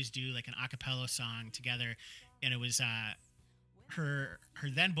 and they always do like an a cappella song together, and it was her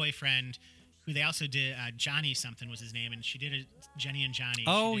then boyfriend, who they also did Johnny something was his name, and she did Jenny and Johnny.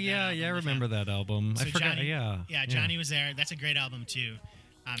 Oh, She did that yeah. album Yeah, I with remember him. that album. So I forgot. Johnny, Yeah. Johnny was there. That's a great album too.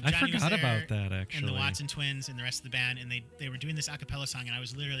 I Johnny was forgot there, about that, and actually. the Watson twins and the rest of the band, and they were doing this a cappella song, and I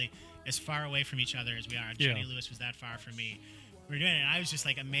was literally as far away from each other as we are. Jenny Lewis was that far from me. We were doing it, and I was just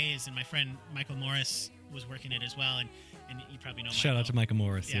like amazed. And my friend Michael Morris was working it as well, and you probably know. Shout out to Michael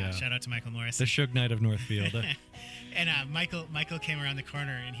Morris. Yeah. Shout out to Michael Morris. The Suge Knight of Northfield. And Michael came around the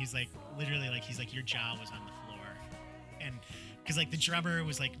corner, and he's like, literally, like, he's like, your jaw was on the floor, and because like the drummer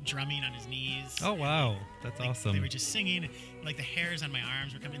was like drumming on his knees. Oh, wow. That's Like, awesome. They were just singing, and, like the hairs on my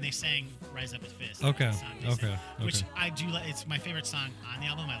arms were coming. And they sang "Rise Up with Fists." Okay, the song they sang, okay. Which I do. It's my favorite song on the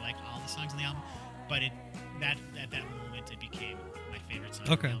album. I like all the songs on the album, but at that moment it became my favorite song.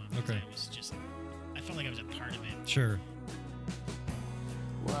 Okay, on the album because okay. I was just, I felt like I was a part of it. Sure.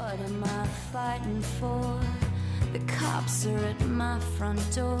 What am I fighting for? The cops are at my front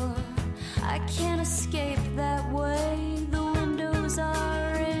door. I can't escape that way. The windows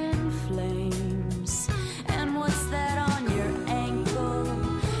are in flames. And what's that on your ankle?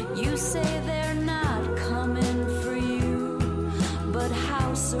 You say they're not coming for you, but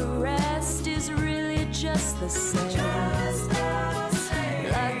house arrest is really just the same.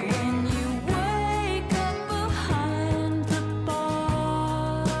 Like when you wake up behind the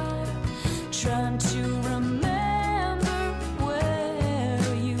bar, trying to remember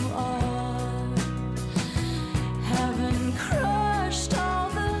where you are, having crushed all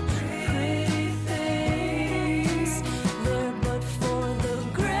the pretty things there, but for the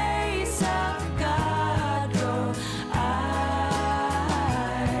grace of God go I,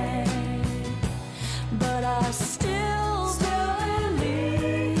 but I still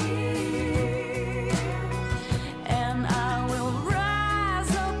believe, and I will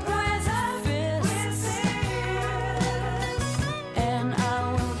rise up with fists, and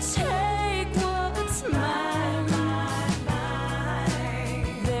I will take what's mine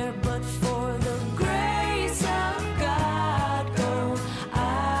there, but for the grace of God go I,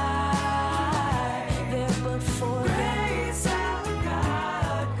 there, but for the grace of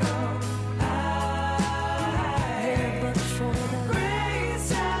God go I, there, but for the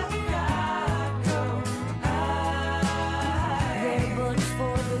grace of God go I, there, but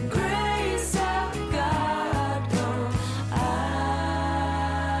for the grace of God go I.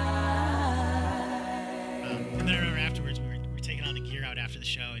 And then I remember afterwards we were taking all the gear out after the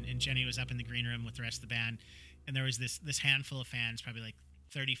show, and Jenny was up in the green room with the rest of the band, and there was this handful of fans, probably like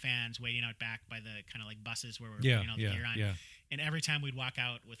 30 fans, waiting out back by the kind of like buses where we're putting all the gear on. Yeah. And every time we'd walk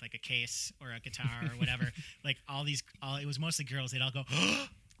out with like a case or a guitar or whatever, like it was mostly girls. They'd all go,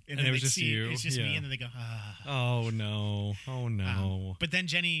 and then it was they'd just see you? it's just me, Yeah. and then they go, ah. Oh, no. Oh, no. But then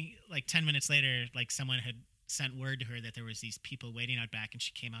Jenny, like 10 minutes later, like someone had sent word to her that there was these people waiting out back, and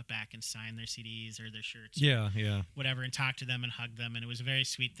she came out back and signed their CDs or their shirts, Yeah. whatever, and talked to them and hugged them, and it was a very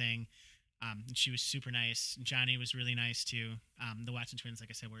sweet thing. And she was super nice. Johnny was really nice too. The Watson twins, like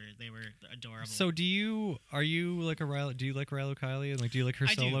I said, were adorable. So do you like Rilo Kiley, and like do you like her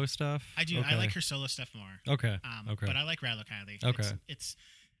I do. solo stuff? I do. Okay. I like her solo stuff more. Okay. Okay. But I like Rilo Kiley. Okay. It's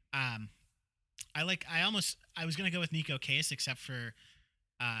I was gonna go with Nico Case, except for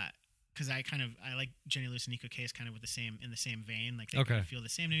because I like Jenny Lewis and Nico Case kind of in the same vein, like they Okay. kind of feel the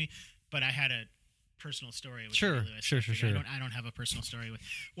same to me. But I had a personal story with Sure, Jenny Lewis. sure. I don't have a personal story with.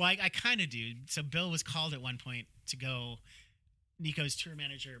 Well, I kind of do. So Bill was called at one point to go. Nico's tour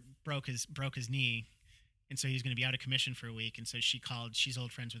manager broke his knee, and so he was going to be out of commission for a week. And so she called. She's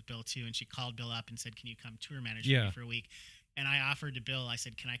old friends with Bill too, and she called Bill up and said, "Can you come tour manage Yeah. me for a week?" And I offered to Bill. I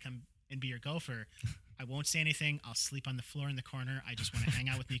said, "Can I come and be your gopher? I won't say anything. I'll sleep on the floor in the corner. I just want to hang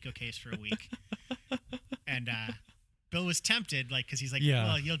out with Nico Case for a week." And Bill was tempted, like, because he's like, Yeah.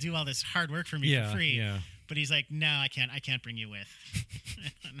 "Well, you'll do all this hard work for me Yeah. for free." Yeah. But he's like, "No, I can't bring you with.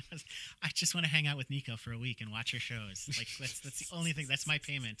 I just want to hang out with Nico for a week and watch her shows. Like that's the only thing. That's my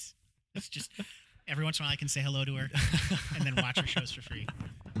payment. It's just every once in a while I can say hello to her and then watch her shows for free."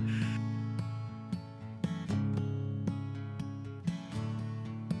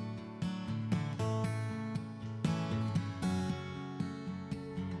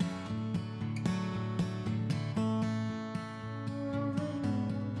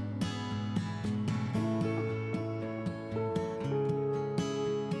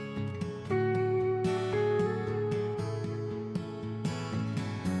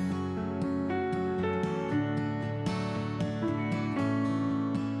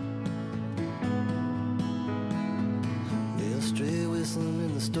 wrestling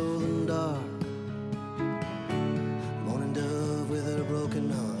in the stolen dark. Morning dove with her broken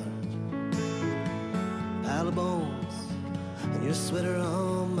heart. Pile of bones and your sweater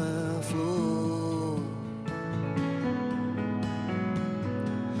on my floor.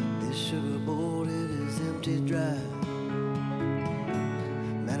 This sugar board, it is empty dry.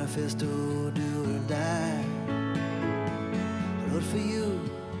 Manifesto, do or die. Wrote for you,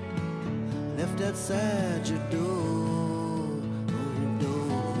 left outside your door. Oh, your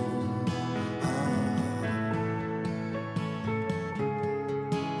door.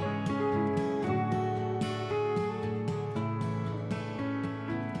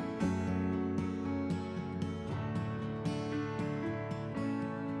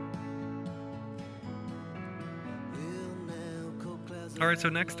 All right, so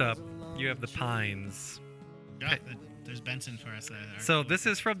next up, you have the Pines. Yeah, there's Benson for us. So this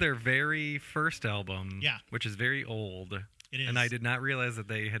is from their very first album, Yeah. which is very old. It is. And I did not realize that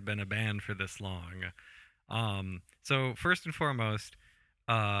they had been a band for this long. So first and foremost,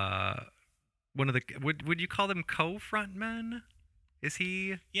 one of the would you call them co-frontmen? Is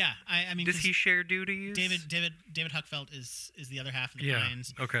he? Yeah, I mean, Does he share duties? David Huckfeld is the other half of the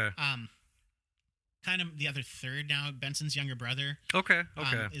Pines. Okay. Kind of the other third now. Benson's younger brother. Okay.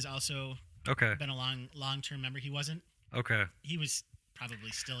 Is also Okay. been a long-term member. He wasn't. Okay. He was probably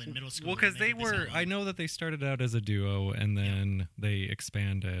still in middle school. Well, because they were, I know that they started out as a duo and then they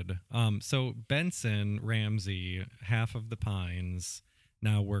expanded. So Benson Ramsey, half of the Pines,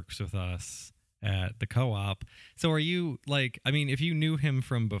 now works with us at the co-op. So are you like, I mean, if you knew him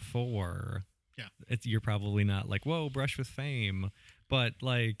from before, you're probably not like, whoa, brush with fame. But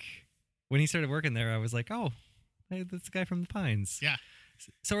like when he started working there, I was like, oh, hey, that's the guy from the Pines. Yeah.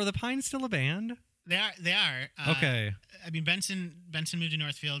 So are the Pines still a band? They are. Okay. I mean, Benson moved to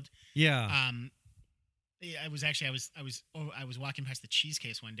Northfield. Yeah. I was walking past the cheese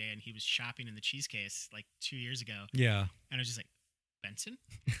case one day, and he was shopping in the cheese case like 2 years ago. Yeah. And I was just like, Benson?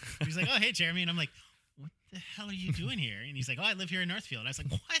 He was like, oh, hey, Jeremy. And I'm like, what the hell are you doing here? And he's like, oh, I live here in Northfield. I was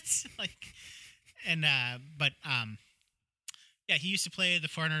like, what? Yeah, he used to play the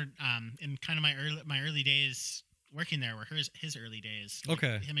Foreigner in kind of my early days working there were his early days.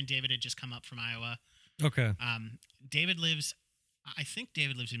 Okay. Him and David had just come up from Iowa. Okay. I think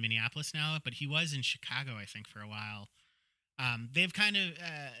David lives in Minneapolis now, but he was in Chicago, I think, for a while. They've kind of,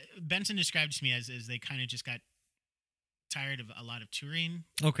 Benson described it to me as they kind of just got tired of a lot of touring.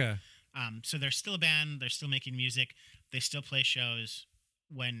 Okay. So they're still a band. They're still making music. They still play shows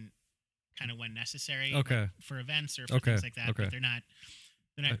when necessary. Okay. For events or for things like that. Okay. But they're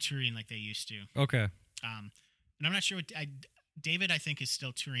not touring like they used to. Okay. And I'm not sure what David, I think, is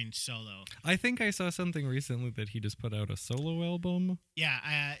still touring solo. I think I saw something recently that he just put out a solo album.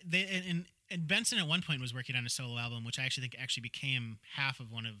 Yeah, and Benson at one point was working on a solo album, which I actually think became half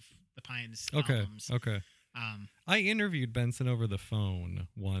of one of the Pines albums. Okay. I interviewed Benson over the phone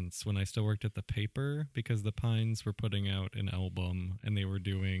once when I still worked at the paper because the Pines were putting out an album and they were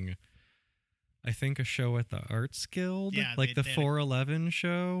doing, I think, a show at the Arts Guild, like the 411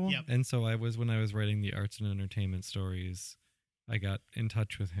 show. Yep. And so when I was writing the arts and entertainment stories, I got in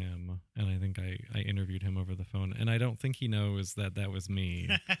touch with him, and I think I interviewed him over the phone. And I don't think he knows that was me.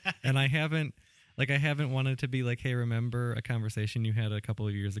 And I haven't wanted to be like, hey, remember a conversation you had a couple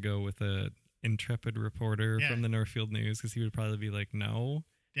of years ago with a intrepid reporter from the Northfield News? Because he would probably be like, no.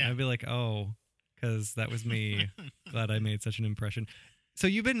 Yeah. And I'd be like, oh, because that was me. Glad I made such an impression. So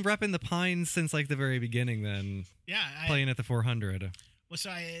you've been repping the Pines since like the very beginning then? Yeah. Playing at the 400. Well, so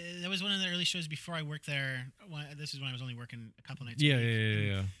that was one of the early shows before I worked there. This is when I was only working a couple nights a week.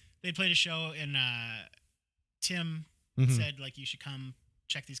 Yeah. They played a show and Tim said, like, you should come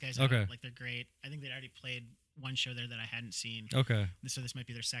check these guys out. Like, they're great. I think they'd already played one show there that I hadn't seen. Okay. So this might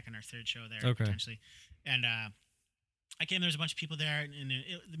be their second or third show there, potentially. And I came. There was a bunch of people there, and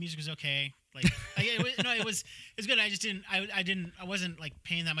the music was okay. Like, it was good. I just didn't. I wasn't like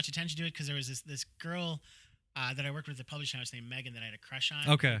paying that much attention to it because there was this girl that I worked with at the publishing house named Megan that I had a crush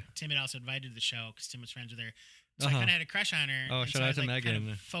on. Okay. Tim had also invited to the show because Tim was friends with her. So I kind of had a crush on her. Oh, shout out to Megan.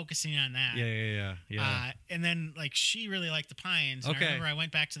 Kind of focusing on that. Yeah. And then like she really liked the Pines. And I remember I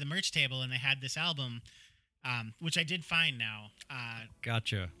went back to the merch table and they had this album. Which I did find now.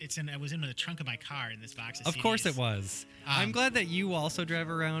 Gotcha. It was in the trunk of my car in this box of CDs. Of course it was. I'm glad that you also drive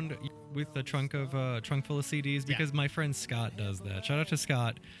around with a trunk full of CDs because my friend Scott does that. Shout out to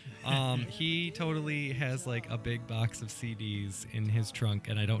Scott. He totally has like a big box of CDs in his trunk,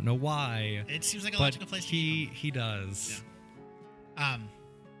 and I don't know why. It seems like a logical place to keep them. He does. Yeah.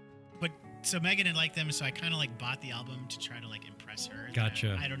 But so Megan had liked them, so I kind of like bought the album to try to like impress her.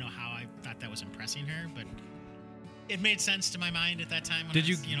 Gotcha. I don't know how I thought that was impressing her, but it made sense to my mind at that time. When Did I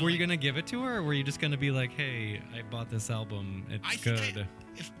you? was, Were you gonna give it to her, or were you just gonna be like, "Hey, I bought this album. It's good."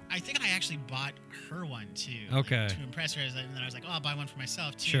 I think I actually bought her one too. Okay. Like, to impress her, and then I was like, "Oh, I'll buy one for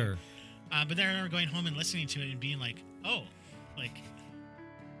myself too." Sure. But then I remember going home and listening to it and being like, "Oh, I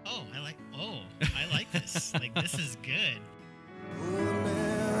like this. Like, this is good." Oh,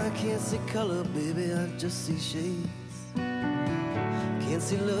 now I can't see color, baby, I just see shades. Can't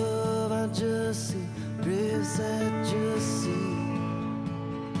see love, I just see graves, I just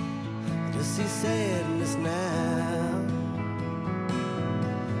see sadness now.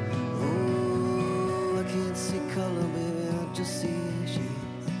 Oh, I can't see color, baby, I just see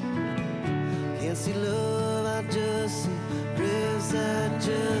shades. Can't see love, I just see graves, I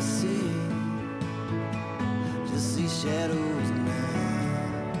just see shadows now.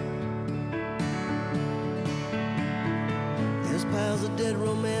 There's piles of dead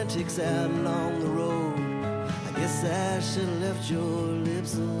romantics out along the road. I guess I should have left your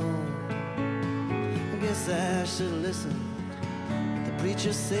lips alone. I guess I should have listened what the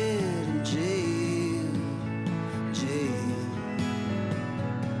preacher said in jail.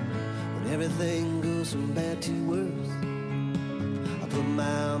 When everything goes from bad to worse, I put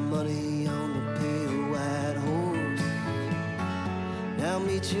my money on the pale white horse. I'll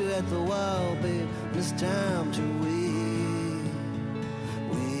meet you at the wall, babe, when it's time to wait.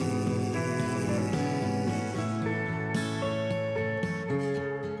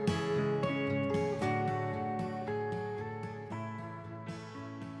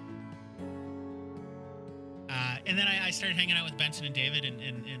 And then I started hanging out with Benson and David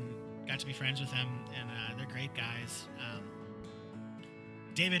and got to be friends with them, and they're great guys.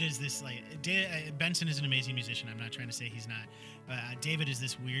 David is this Benson is an amazing musician. I'm not trying to say he's not. David is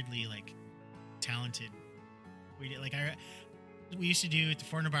this weirdly talented. We used to do at the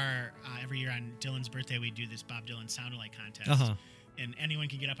Foreigner Bar every year on Dylan's birthday. We'd do this Bob Dylan sound-alike contest, and anyone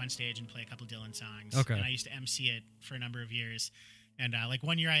could get up on stage and play a couple Dylan songs. Okay. And I used to MC it for a number of years. And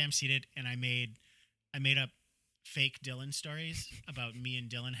one year I MC'd it, and I made up fake Dylan stories about me and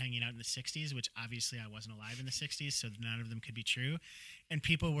Dylan hanging out in the 60s, which obviously I wasn't alive in the 60s, so none of them could be true. And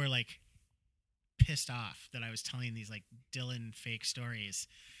people were pissed off that I was telling these Dylan fake stories.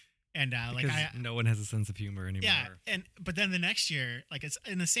 And no one has a sense of humor anymore. Yeah, but then the next year,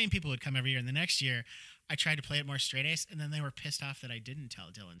 the same people would come every year, and the next year I tried to play it more straight ace, and then they were pissed off that I didn't tell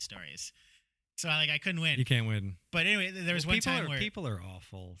Dylan stories. So I couldn't win. You can't win. But anyway, there was one time where people are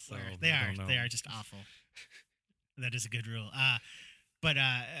awful. So they are just awful. That is a good rule. But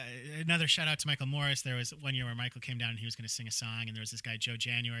another shout out to Michael Morris. There was one year where Michael came down and he was going to sing a song, and there was this guy Joe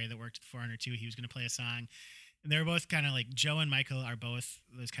January that worked at 402. He was going to play a song, and they were both kind of Joe and Michael are both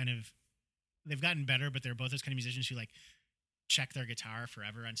those kind of. They've gotten better, but they're both those kind of musicians who check their guitar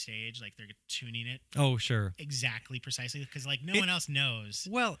forever on stage, they're tuning it. Oh, sure. Exactly, precisely, because no one else knows.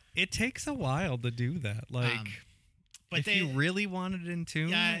 Well, it takes a while to do that. But if you really wanted it in tune,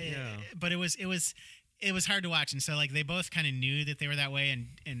 yeah. But it was hard to watch, and so they both kind of knew that they were that way,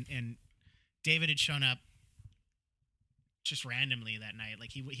 and David had shown up just randomly that night.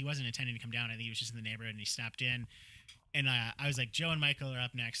 He wasn't intending to come down. I think he was just in the neighborhood, and he stopped in. And I was like, Joe and Michael are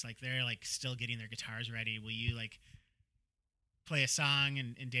up next. They're still getting their guitars ready. Will you play a song?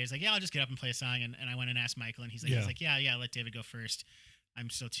 And Dave's like, yeah, I'll just get up and play a song. And I went and asked Michael, and he's like, yeah, let David go first. I'm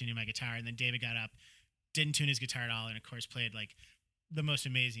still tuning my guitar. And then David got up, didn't tune his guitar at all, and of course played the most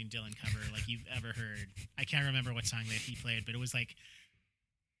amazing Dylan cover you've ever heard. I can't remember what song that he played, but it was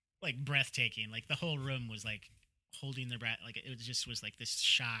breathtaking. The whole room was holding their breath. It just was this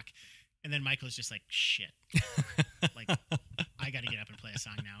shock. And then Michael's just shit. I got to get up and play a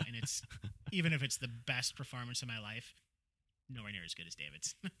song now. And even if it's the best performance of my life, nowhere near as good as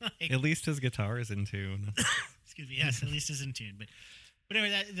David's. At least his guitar is in tune. Excuse me. Yes, at least it's in tune. But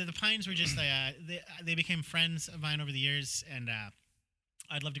anyway, the Pines were just they became friends of mine over the years, and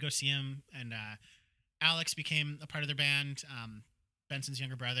I'd love to go see him. And Alex became a part of their band, Benson's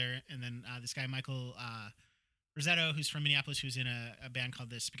younger brother, and then this guy Michael Rosetto, who's from Minneapolis, who's in a band called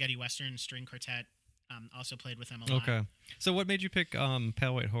the Spaghetti Western String Quartet, also played with them a lot. Okay. So what made you pick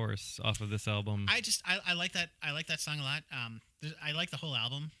Pale White Horse off of this album? I like that song a lot. I like the whole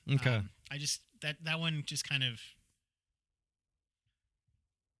album. Okay. That one just kind of,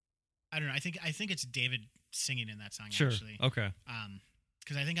 I don't know. I think it's David singing in that song. Sure. Actually. Okay.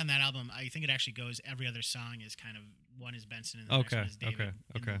 Because I think on that album, I think it actually goes. Every other song is kind of one is Benson and the next one is David.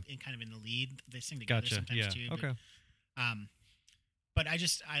 Okay. In kind of in the lead, they sing together sometimes too. Okay. But I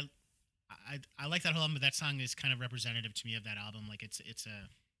like that whole album. But that song is kind of representative to me of that album. It's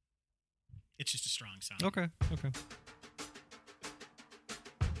just a strong song. Okay.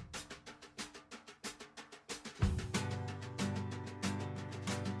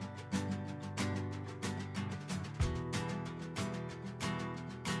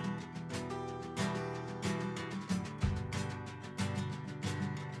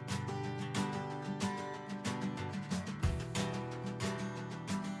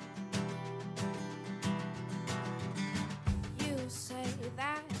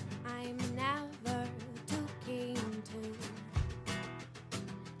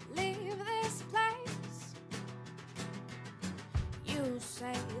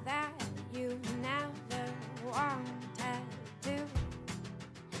 say that you never wanted to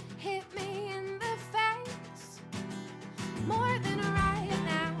hit me in the face more than right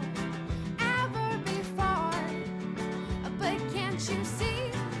now, ever before. But can't you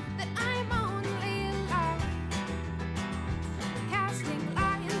see that I'm only love, casting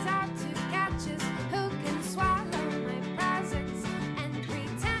lions out to catch us who can swallow my presence and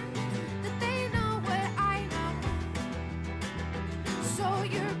pretend that they know what I know. So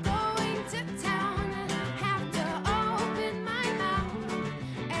you're going to town, have to open my mouth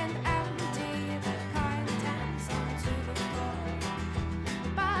and empty the contents onto the floor.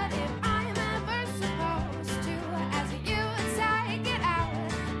 But if I'm ever supposed to, as you would say, get out,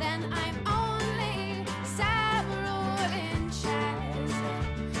 then I'm only several inches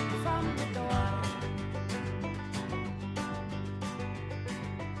from the door.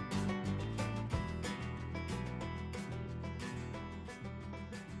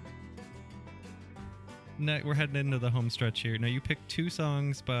 We're heading into the home stretch here. Now, you picked two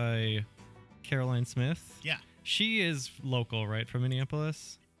songs by Caroline Smith. Yeah. She is local, right, from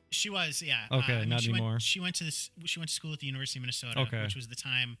Minneapolis? She was, yeah. Okay, I mean, not she anymore. She went to school at the University of Minnesota, Okay. which was the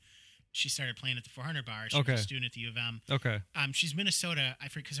time she started playing at the 400 Bar. She Okay. was a student at the U of M. Okay. She's Minnesota, I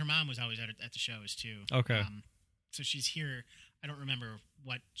forget, because her mom was always at the shows too. Okay. So she's here. I don't remember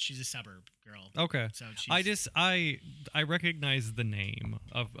she's a suburb girl. Okay. So she's, I recognize the name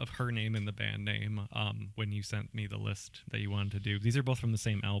of her name and the band name when you sent me the list that you wanted to do. These are both from the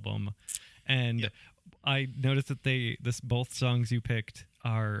same album. And Yep. I noticed that both songs you picked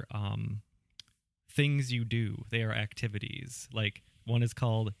are things you do. They are activities. Like, one is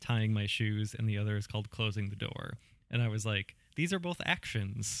called Tying My Shoes and the other is called Closing the Door. And I was like, these are both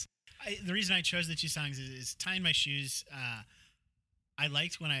actions. the reason I chose the two songs is Tying My Shoes. I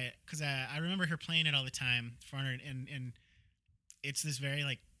liked because I remember her playing it all the time for her, and it's this very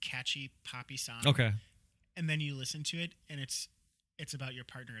like catchy poppy song. Okay. And then you listen to it, and it's about your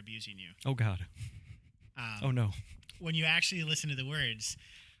partner abusing you. Oh, God. Oh, no. When you actually listen to the words,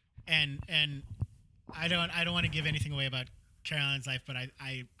 and I don't want to give anything away about Caroline's life, but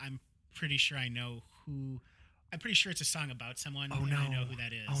I'm pretty sure I know who. I'm pretty sure it's a song about someone. Oh, and no. I know who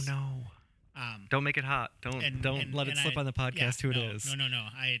that is. Oh, no. Don't make it hot. Don't let it slip on the podcast who it is. No.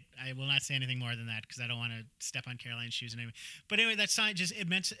 I will not say anything more than that because I don't want to step on Caroline's shoes. But anyway, that song just it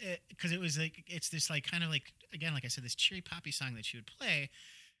meant because it was like it's this like kind of like again like I said this cheery poppy song that she would play,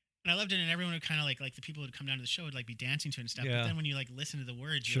 and I loved it. And everyone would kind of like the people who would come down to the show would like be dancing to it and stuff. Yeah. But then when you like listen to the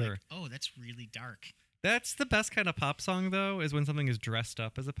words, Sure. you're like, oh, that's really dark. That's the best kind of pop song, though, is when something is dressed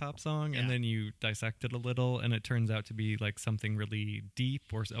up as a pop song, and Yeah. then you dissect it a little, and it turns out to be like something really deep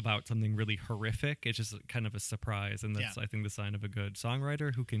or about something really horrific. It's just kind of a surprise, and that's, Yeah. I think, the sign of a good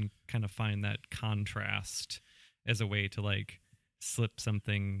songwriter who can kind of find that contrast as a way to like slip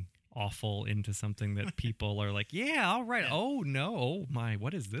something awful into something that people are like, yeah, all right. Yeah. Oh, no. Oh, my.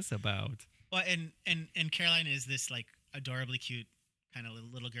 What is this about? Well, and Caroline is this like adorably cute kind of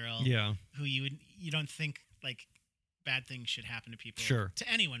little girl. Yeah. Who you don't think like bad things should happen to people. Sure. To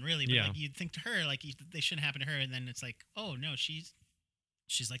anyone really, but Yeah. like you'd think to her like they shouldn't happen to her, and then it's like, oh no, she's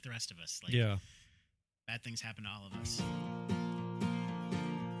like the rest of us. Like Yeah. bad things happen to all of us.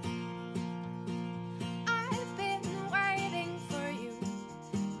 I've been waiting for you,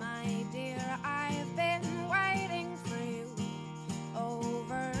 my dear. I've been waiting for you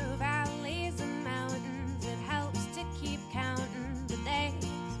over valleys and mountains. It helps to keep counting the days.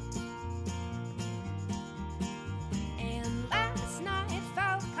 And last night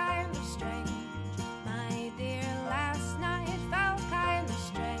felt kind of strange, my dear. Last night felt kind of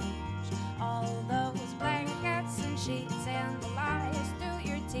strange. All those blankets and sheets and the lies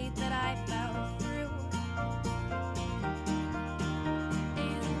through your teeth that I fell through.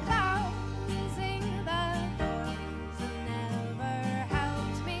 And closing the doors never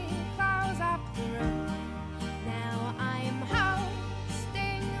helped me close up the room. Now I'm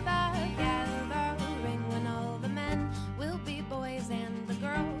hosting the gathering when all the men will be boys and the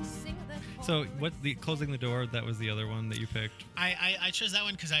girls sing the So, what the Closing the Door, that was the other one that you picked? I chose that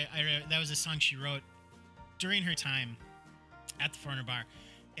one because that was a song she wrote during her time at the 400 Bar,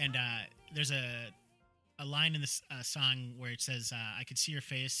 and there's a line in this song where it says, "I could see your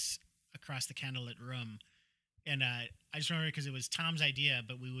face across the candlelit room," and I just remember because it was Tom's idea,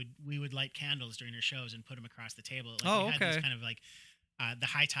 but we would light candles during her shows and put them across the table. Like, Oh, we had okay. these kind of like the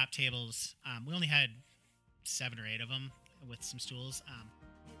high top tables. We only had 7 or 8 of them with some stools.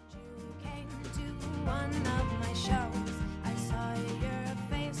 You came to one of my shows. I saw your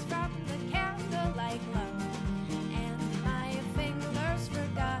face from the candlelight glow, and my fingers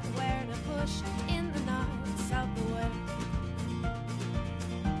forgot where to push in the knots of the wood.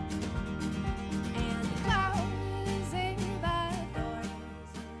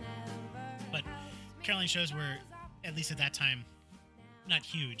 Caroline shows were, at least at that time, not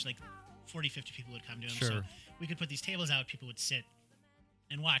huge. Like 40, 50 people would come to them. Sure. So we could put these tables out. People would sit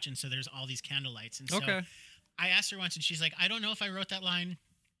and watch. And so there's all these candle lights. And so Okay. I asked her once, and she's like, I don't know if I wrote that line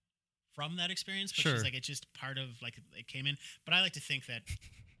from that experience, but Sure. she's like, it's just part of, like, it came in. But I like to think that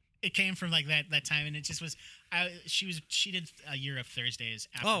it came from, like, that time, and it just was, she did a year of Thursdays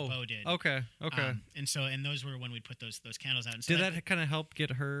after Bo did. Okay. And those were when we'd put those candles out. And so Did that kind of help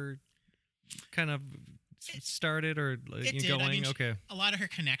get her kind of started or it did. going? I mean, Okay. a lot of her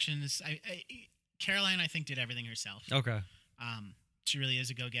connections, Caroline, I think, did everything herself. Okay. She really is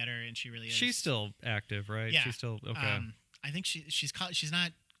a go-getter, and she really is. She's still active, right? Yeah. She's still okay. I think she's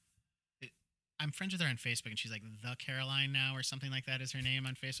not. I'm friends with her on Facebook, and she's like the Caroline now, or something like that is her name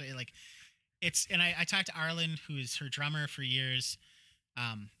on Facebook. Like, it's, and I talked to Arlen, who is her drummer for years.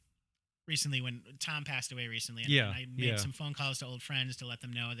 Recently, when Tom passed away recently, and I made some phone calls to old friends to let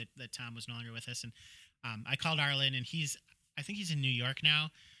them know that Tom was no longer with us, and I called Arlen, and I think he's in New York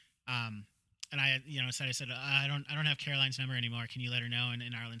now. And I said, I don't have Caroline's number anymore. Can you let her know? And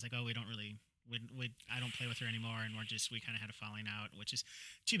Arlen's like, oh, we don't really. I don't play with her anymore, and we kind of had a falling out, which is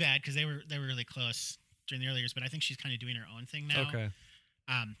too bad because they were really close during the early years. But I think she's kind of doing her own thing now. Okay.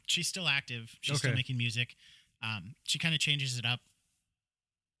 She's still active. She's still making music. She kind of changes it up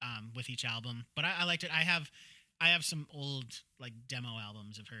with each album, but I liked it. I have some old, like, demo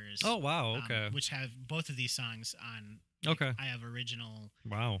albums of hers. Oh wow. Okay. Which have both of these songs on. Okay. I have original.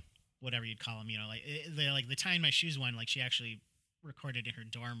 Wow. Whatever you'd call them, like the Tie in My Shoes one, like, she actually recorded in her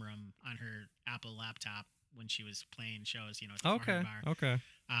dorm room on her Apple laptop when she was playing shows, at the Farmer Bar. Okay.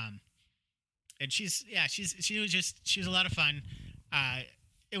 And she was a lot of fun.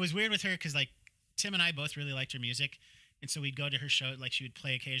 It was weird with her because, like, Tim and I both really liked her music, and so we'd go to her show. Like, she would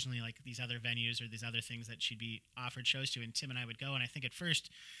play occasionally, like, these other venues or these other things that she'd be offered shows to, and Tim and I would go. And I think at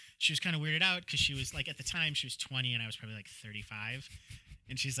first she was kind of weirded out because she was, like, at the time she was 20 and I was probably like 35.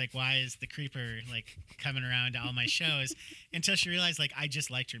 And she's like, why is the creeper, like, coming around to all my shows? Until she realized, like, I just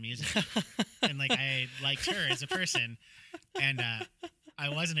liked her music. And, like, I liked her as a person. And I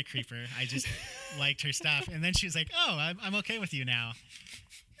wasn't a creeper. I just liked her stuff. And then she was like, oh, I'm okay with you now.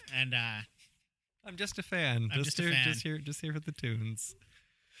 And I'm just a fan. I'm just a fan. Just here for the tunes.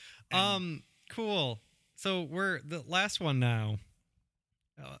 Cool. So we're the last one now.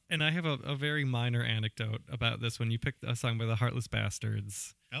 And I have a very minor anecdote about this one. You picked a song by the Heartless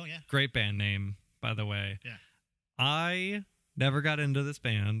Bastards. Oh, yeah. Great band name, by the way. Yeah. I never got into this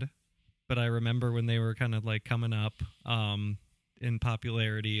band, but I remember when they were kind of, like, coming up in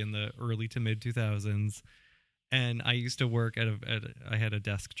popularity in the early to mid 2000s. And I used to work I had a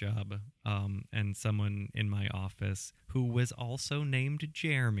desk job, and someone in my office who was also named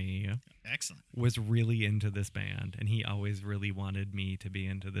Jermey. Excellent. Was really into this band, and he always really wanted me to be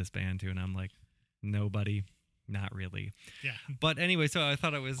into this band too. And I'm like, nobody, not really. Yeah. But anyway, so I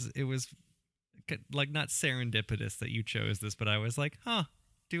thought it was like not serendipitous that you chose this, but I was like, huh,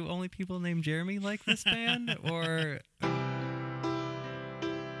 do only people named Jermey like this band? Or...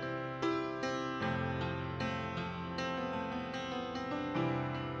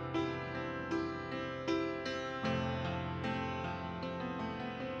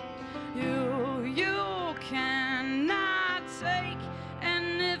 You cannot take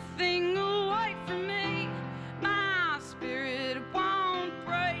anything away from me. My spirit won't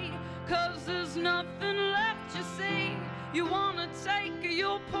break, 'cause there's nothing left, you see. You wanna take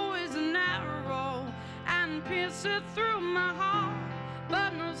your poison arrow and pierce it through my heart,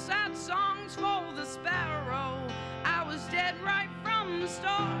 but no sad songs for the sparrow. I was dead right from the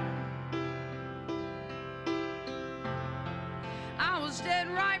start. I was dead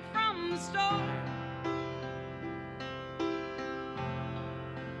right from the start.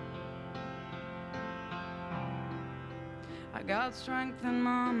 I got strength in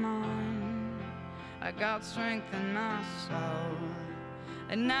my mind, I got strength in my soul,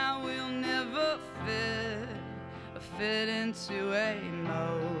 and now we'll never fit into a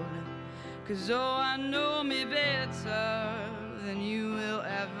mold. 'Cause oh, I know me better than you will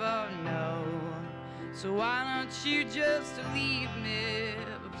ever know. So why don't you just leave me,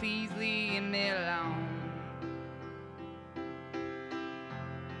 but please leave me alone.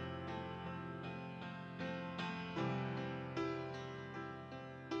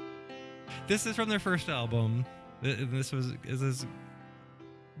 This is from their first album. This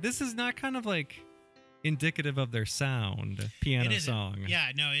is not kind of like indicative of their sound. Piano song.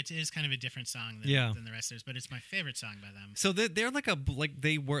 Yeah, no, it is kind of a different song than the rest of theirs, but it's my favorite song by them. So they're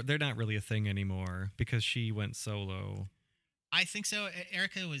they're not really a thing anymore because she went solo. I think so.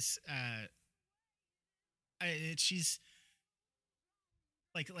 Erica was she's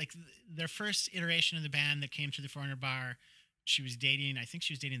their first iteration of the band that came to the 400 bar. She was dating. I think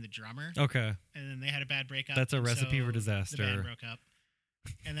she was dating the drummer. Okay. And then they had a bad breakup. That's a and recipe so for disaster. The band broke up.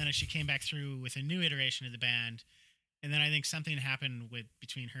 And then she came back through with a new iteration of the band. And then I think something happened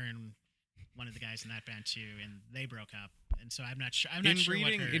between her and one of the guys in that band too, and they broke up. And so I'm not sure.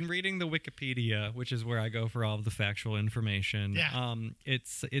 In reading the Wikipedia, which is where I go for all of the factual information. Yeah.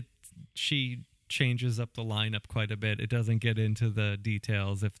 She changes up the lineup quite a bit. It doesn't get into the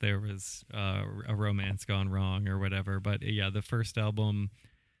details if there was a romance gone wrong or whatever. But yeah, the first album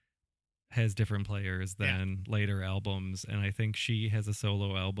has different players than later albums, and I think she has a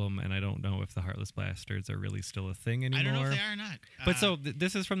solo album, and I don't know if the Heartless Bastards are really still a thing anymore. I don't know if they are or not. But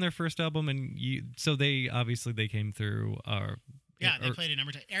this is from their first album, and they came through. They played a number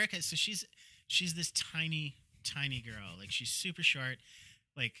of times. Erica, so she's this tiny girl. Like, she's super short,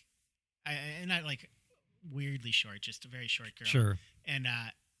 like, not like weirdly short, just a very short girl. Sure. And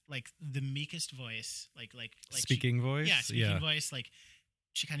like the meekest voice, like speaking voice. Yeah, speaking voice. Like,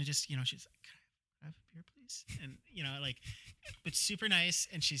 she kind of just, she's like, "Can I have a beer, please?" And but super nice.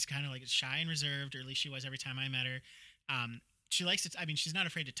 And she's kind of like shy and reserved, or at least she was every time I met her. She likes it. I mean, she's not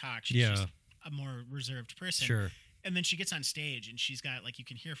afraid to talk. She's just a more reserved person. Sure. And then she gets on stage, and she's got, like, you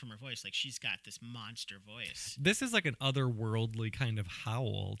can hear from her voice, like, she's got this monster voice. This is like an otherworldly kind of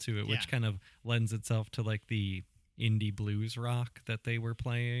howl to it, which kind of lends itself to like the indie blues rock that they were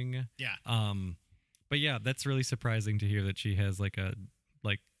playing. Yeah. But yeah, that's really surprising to hear that she has a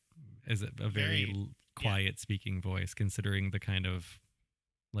very quiet speaking voice, considering the kind of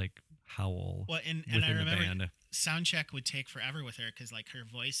like howl. Well, and I remember soundcheck would take forever with her because, like, her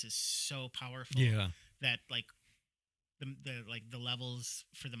voice is so powerful that, like, the levels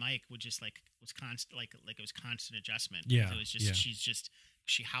for the mic would just was constant, like it was constant adjustment. Yeah, it was just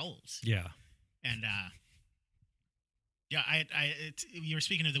she howls. Yeah, and you were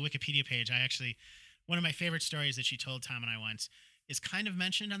speaking of the Wikipedia page. One of my favorite stories that she told Tom and I once is kind of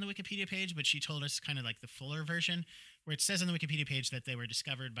mentioned on the Wikipedia page, but she told us kind of like the fuller version, where it says on the Wikipedia page that they were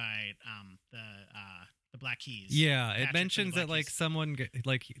discovered by the Black Keys. Yeah, it mentions that like someone,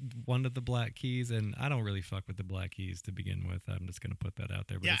 like one of the Black Keys, and I don't really fuck with the Black Keys to begin with. I'm just going to put that out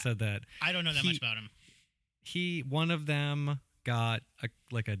there. But it said that I don't know that much about him. One of them got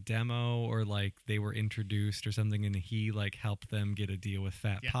a demo, or like they were introduced or something, and he like helped them get a deal with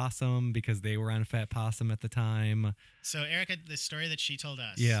Fat Possum because they were on Fat Possum at the time. So Erica, the story that she told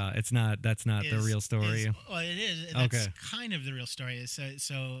us, that's not the real story. Well, it is. That's kind of the real story.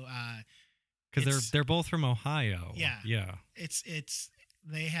 Because they're both from Ohio. Yeah. It's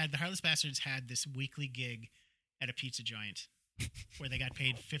the Heartless Bastards had this weekly gig at a pizza joint where they got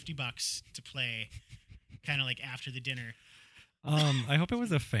paid $50 to play, kind of like after the dinner. I hope it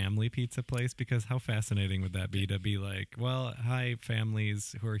was a family pizza place, because how fascinating would that be to be like, well, hi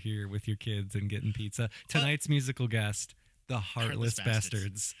families who are here with your kids and getting pizza. Tonight's musical guest, the Heartless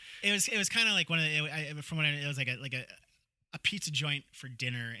Bastards. It was kind of like it was like a pizza joint for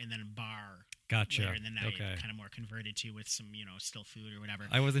dinner and then a bar. Gotcha. Later in the night, kind of more converted to with some, still food or whatever.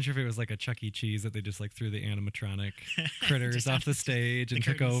 I wasn't sure if it was like a Chuck E. Cheese that they just like threw the animatronic critters off the stage and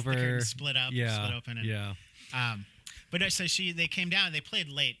took over. The curtains split open. And, but so they came down. They played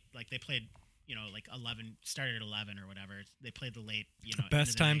late, like they played, like 11. Started at 11 or whatever. They played the late,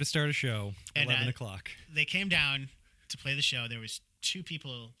 best time to start a show. 11 o'clock. They came down to play the show. There was 2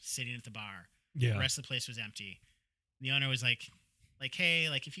 people sitting at the bar. Yeah. The rest of the place was empty. The owner was like, hey,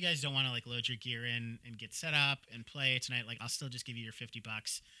 like, if you guys don't want to like load your gear in and get set up and play tonight, like, I'll still just give you your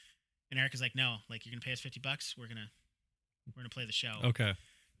 $50. And Erica's like, no, like, you're gonna pay us $50. We're gonna play the show. Okay.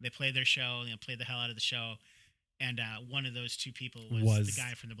 They played their show. Played the hell out of the show. And one of those 2 people was the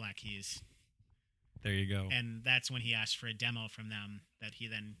guy from the Black Keys. There you go. And that's when he asked for a demo from them that he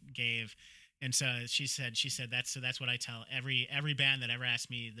then gave. And so she said that's what I tell every band that ever asks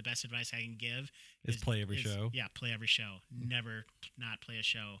me the best advice I can give is play every show. Yeah, play every show. Never not play a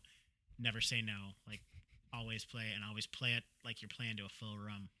show. Never say no. Like, always play, and always play it like you're playing to a full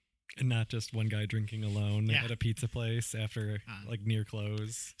room. And not just one guy drinking alone at a pizza place after like near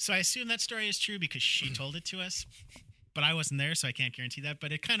close. So I assume that story is true because she told it to us, but I wasn't there, so I can't guarantee that.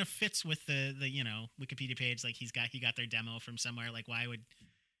 But it kind of fits with the Wikipedia page. Like, he got their demo from somewhere. Like, why would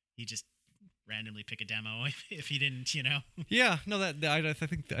he just randomly pick a demo if he didn't? Yeah, no, I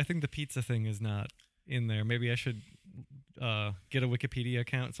think the pizza thing is not in there. Maybe I should get a Wikipedia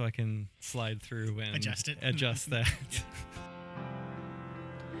account so I can slide through and adjust that.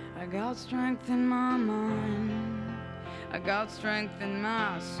 I got strength in my mind, I got strength in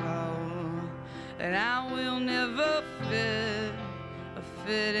my soul, and I will never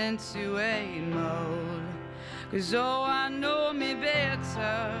fit into a mold, 'Cause oh, I know me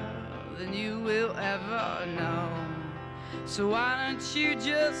better than you will ever know. So why don't you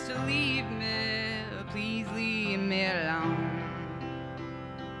just leave me? Please leave me alone.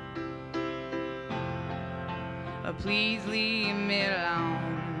 Please leave me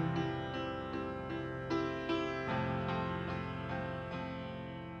alone.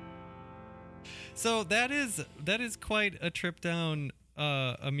 So that is quite a trip down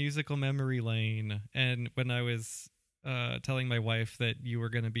a musical memory lane. And when I was telling my wife that you were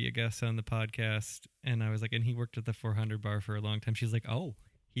going to be a guest on the podcast, and I was like, and he worked at the 400 bar for a long time, she's like, oh,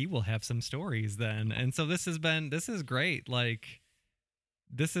 he will have some stories then. And so this is great. Like,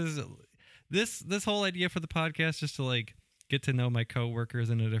 this whole idea for the podcast, just to like get to know my coworkers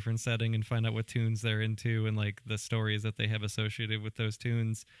in a different setting and find out what tunes they're into and like the stories that they have associated with those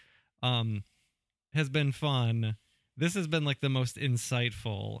tunes, has been fun. This has been like the most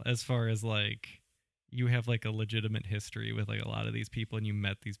insightful, as far as like you have like a legitimate history with like a lot of these people, and you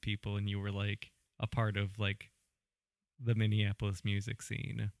met these people, and you were like a part of like the Minneapolis music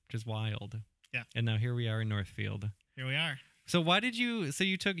scene, which is wild. Yeah. And now here we are in Northfield. Here we are. So why did you? So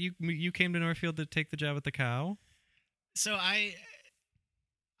you came to Northfield to take the job at the Cow? So I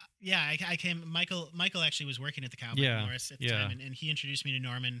came. Michael actually was working at the Cow, Morris at the time, and he introduced me to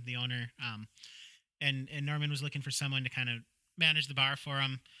Norman, the owner. And Norman was looking for someone to kind of manage the bar for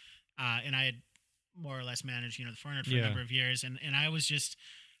him, and I had more or less managed, the 400 for a number of years, and I was just,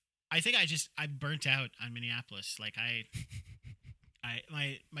 I think I burnt out on Minneapolis. Like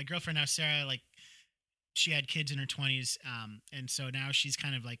my girlfriend now, Sarah, like she had kids in her 20s, and so now she's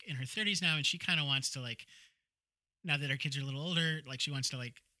kind of like in her 30s now, and she kind of wants to like, now that her kids are a little older, like she wants to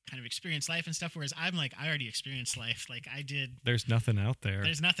like kind of experience life and stuff, whereas I'm like, I already experienced life. Like I did. There's nothing out there.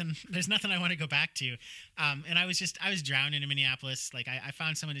 There's nothing I want to go back to. And I was drowning in Minneapolis. Like I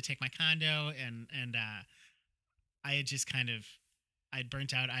found someone to take my condo, and I had just I'd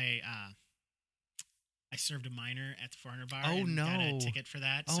burnt out. I served a minor at the 400 bar. Oh, and no. Got a ticket for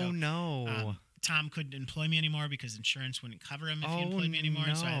that. Oh, so, no. Tom couldn't employ me anymore because insurance wouldn't cover him if he employed me anymore.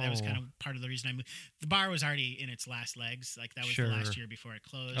 No. So that was kind of part of the reason I moved. The bar was already in its last legs. Like that was the last year before it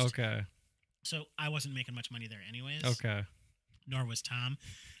closed. Okay. So I wasn't making much money there anyways. Okay. Nor was Tom.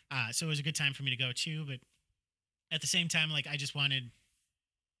 So it was a good time for me to go too. But at the same time, like I didn't want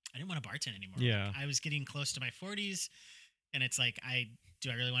to bartend anymore. Yeah. Like, I was getting close to my 40s, and it's like,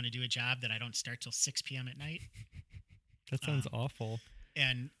 do I really want to do a job that I don't start till 6 p.m. at night? That sounds awful.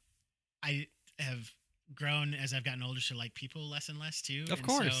 And I have grown as I've gotten older to like people less and less too. Of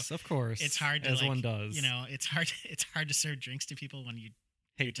course. It's hard to as one does. It's hard to serve drinks to people when you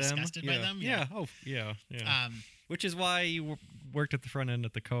hate them. Disgusted by them. Yeah. Oh, yeah. Yeah. Which is why you worked at the front end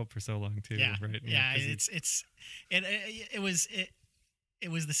at the Co-op for so long too. Yeah. Right. Yeah. It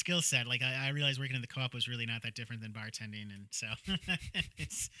was the skill set. Like I realized working in the Co-op was really not that different than bartending, and so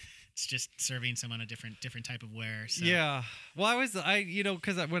it's just serving someone a different type of wear. So. Yeah. Well,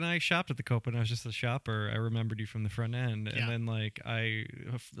 because when I shopped at the Co-op and I was just a shopper, I remembered you from the front end, and then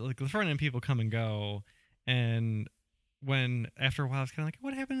the front end people come and go, and when after a while I was kind of like,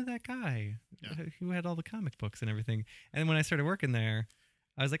 what happened to that guy who had all the comic books and everything? And when I started working there,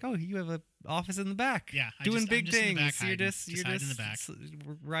 I was like, oh, you have an office in the back. Yeah. Doing big things. You're just in the back.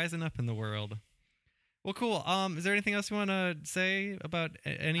 Rising up in the world. Well, cool. Is there anything else you want to say about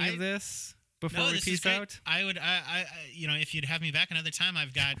any of this before we peace out? I would, if you'd have me back another time,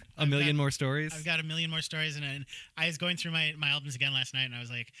 I've got a million more stories. I've got a million more stories. And I was going through my albums again last night, and I was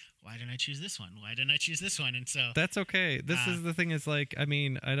like, why didn't I choose this one? Why didn't I choose this one? And so that's okay. This is the thing is like, I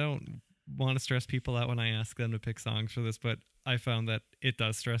mean, I don't want to stress people out when I ask them to pick songs for this, but I found that it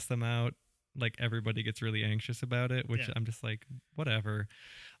does stress them out. Like everybody gets really anxious about it, which I'm just like, whatever.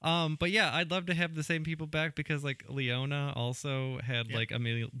 But yeah, I'd love to have the same people back because like Leona also had like a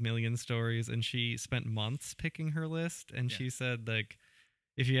million stories, and she spent months picking her list. And she said like,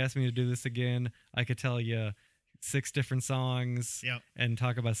 if you asked me to do this again, I could tell you 6 different songs and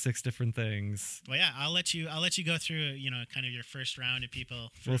talk about 6 different things. Well, yeah, I'll let you go through, kind of your first round of people.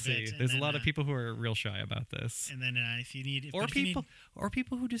 We'll see. There's a lot of people who are real shy about this. And then if you need, or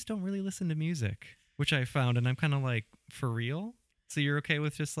people who just don't really listen to music, which I found, and I'm kind of like, for real? So you're okay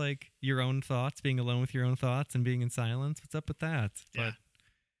with just like your own thoughts, being alone with your own thoughts and being in silence? What's up with that? Yeah. But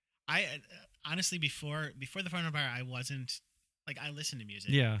I honestly, before the front bar, I wasn't like, I listened to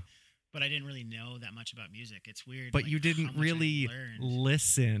music. Yeah. But I didn't really know that much about music. It's weird. But like, you didn't really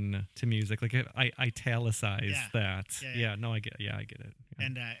listen to music. Like I italicized that. Yeah. No, I get it. Yeah.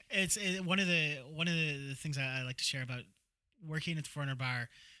 And it's one of the things I like to share about working at the 400 bar.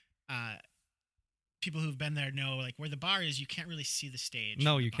 people who've been there know, like where the bar is, you can't really see the stage.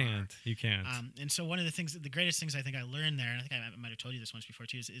 No, from the you bar. can't. You can't. And so one of the greatest things I think I learned there, and I think I might have told you this once before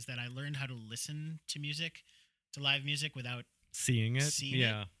too, is that I learned how to listen to music, to live music without Seeing it, seeing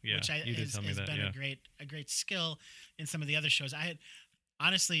yeah, it, yeah. which You did tell me has that, been yeah. a great skill in some of the other shows. I had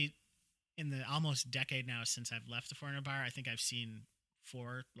honestly, in the almost decade now since I've left the Foreigner Bar, I think I've seen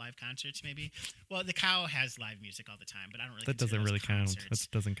 4 live concerts, maybe. Well, the Cow has live music all the time, but I don't really. That consider doesn't those really count. concerts.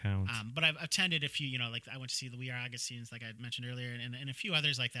 That doesn't count. But I've attended a few. You know, like I went to see the We Are Augustines, like I mentioned earlier, and a few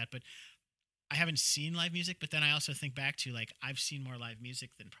others like that. But I haven't seen live music. But then I also think back to like I've seen more live music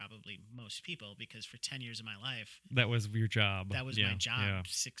than probably most people because for 10 years of my life, That was your job. that was Yeah, my job. Yeah.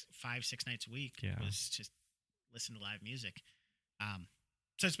 5-6 nights a week Yeah. was just listen to live music.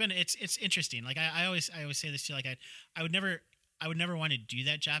 So it's interesting. Like I always say this too. Like I would never want to do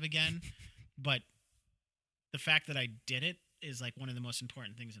that job again, but the fact that I did it is like one of the most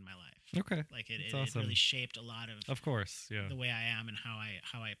important things in my life. Okay. Like That's it awesome. really shaped a lot Of course, yeah. the way I am and how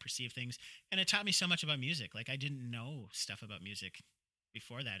I perceive things, and it taught me so much about music. Like I didn't know stuff about music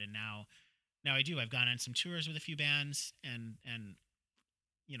before that, and now I do. I've gone on some tours with a few bands, and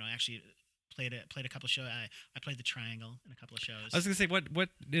you know, actually played a couple of shows. I played the Triangle in a couple of shows. I was gonna say, what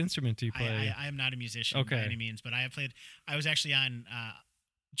instrument do you play? I am not a musician Okay. by any means, but I have played. I was actually on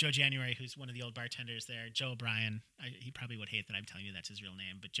Joe January, who's one of the old bartenders there. Joe O'Brien. He probably would hate that I'm telling you that's his real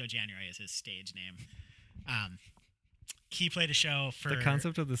name, but Joe January is his stage name. He played a show for The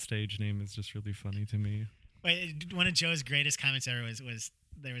concept of the stage name is just really funny to me. One of Joe's greatest comments ever was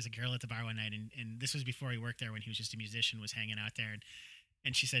there was a girl at the bar one night, and this was before he worked there when he was just a musician, was hanging out there,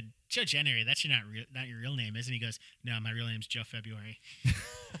 and she said, "Joe January, that's not your real name, isn't it?" He goes, "No, my real name's Joe February."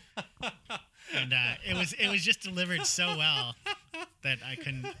 And it was just delivered so well that I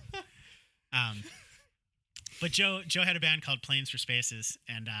couldn't. But Joe had a band called Planes for Spaces,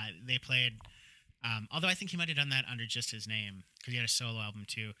 and they played. Although I think he might have done that under just his name because he had a solo album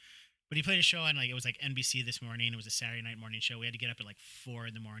too. But he played a show on it was like NBC this morning. It was a Saturday night morning show. We had to get up at like 4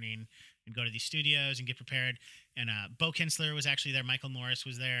 a.m. and go to these studios and get prepared. And Bo Kinsler was actually there. Michael Morris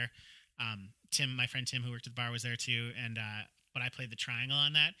was there. Tim, my friend Tim, who worked at the bar, was there too. And but I played the Triangle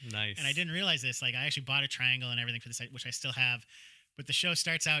on that. Nice. And I didn't realize this. Like I actually bought a Triangle and everything for this, which I still have. But the show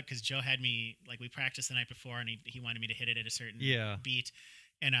starts out because Joe had me we practiced the night before, and he wanted me to hit it at a certain beat.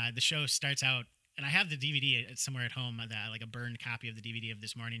 And the show starts out. And I have the DVD somewhere at home, like a burned copy of the DVD of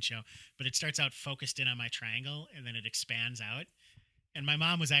this morning show. But it starts out focused in on my triangle, and then it expands out. And my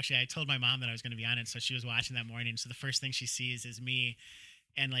mom was I told my mom that I was going to be on it, so she was watching that morning. So the first thing she sees is me,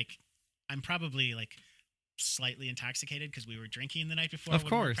 and I'm probably slightly intoxicated because we were drinking the night before. Of when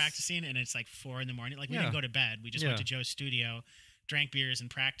course. we were practicing, and it's 4 a.m. We Yeah. didn't go to bed. We just went to Joe's studio, drank beers, and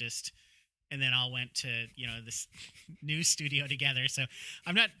practiced, and then all went to this new studio together. So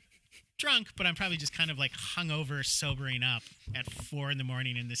I'm not drunk, but I'm probably just kind of hungover, sobering up at 4 a.m.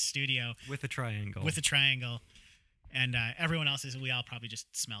 in this studio With a triangle. with a triangle, and everyone else we all probably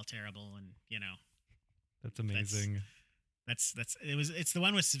just smell terrible, and That's amazing. it's the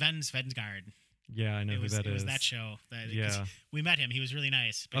one with Sven Svensgaard. Yeah, I know who that It is. was that show. 'Cause Yeah. we met him. He was really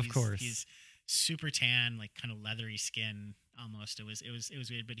nice. But Of course. he's super tan, kind of leathery skin almost. It was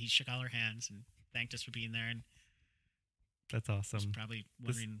weird, but he shook all our hands and thanked us for being there, and That's was awesome. probably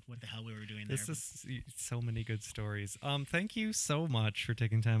wondering what the hell we were doing This there. is so many good stories. Thank you so much for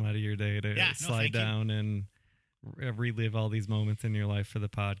taking time out of your day to Yeah, no, slide thank you. down and relive all these moments in your life for the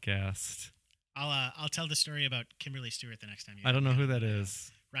podcast. I'll tell the story about Kimberly Stewart the next time. I don't know who that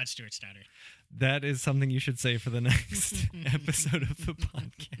is. Rod Stewart's daughter. That is something you should say for the next episode of the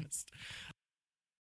podcast.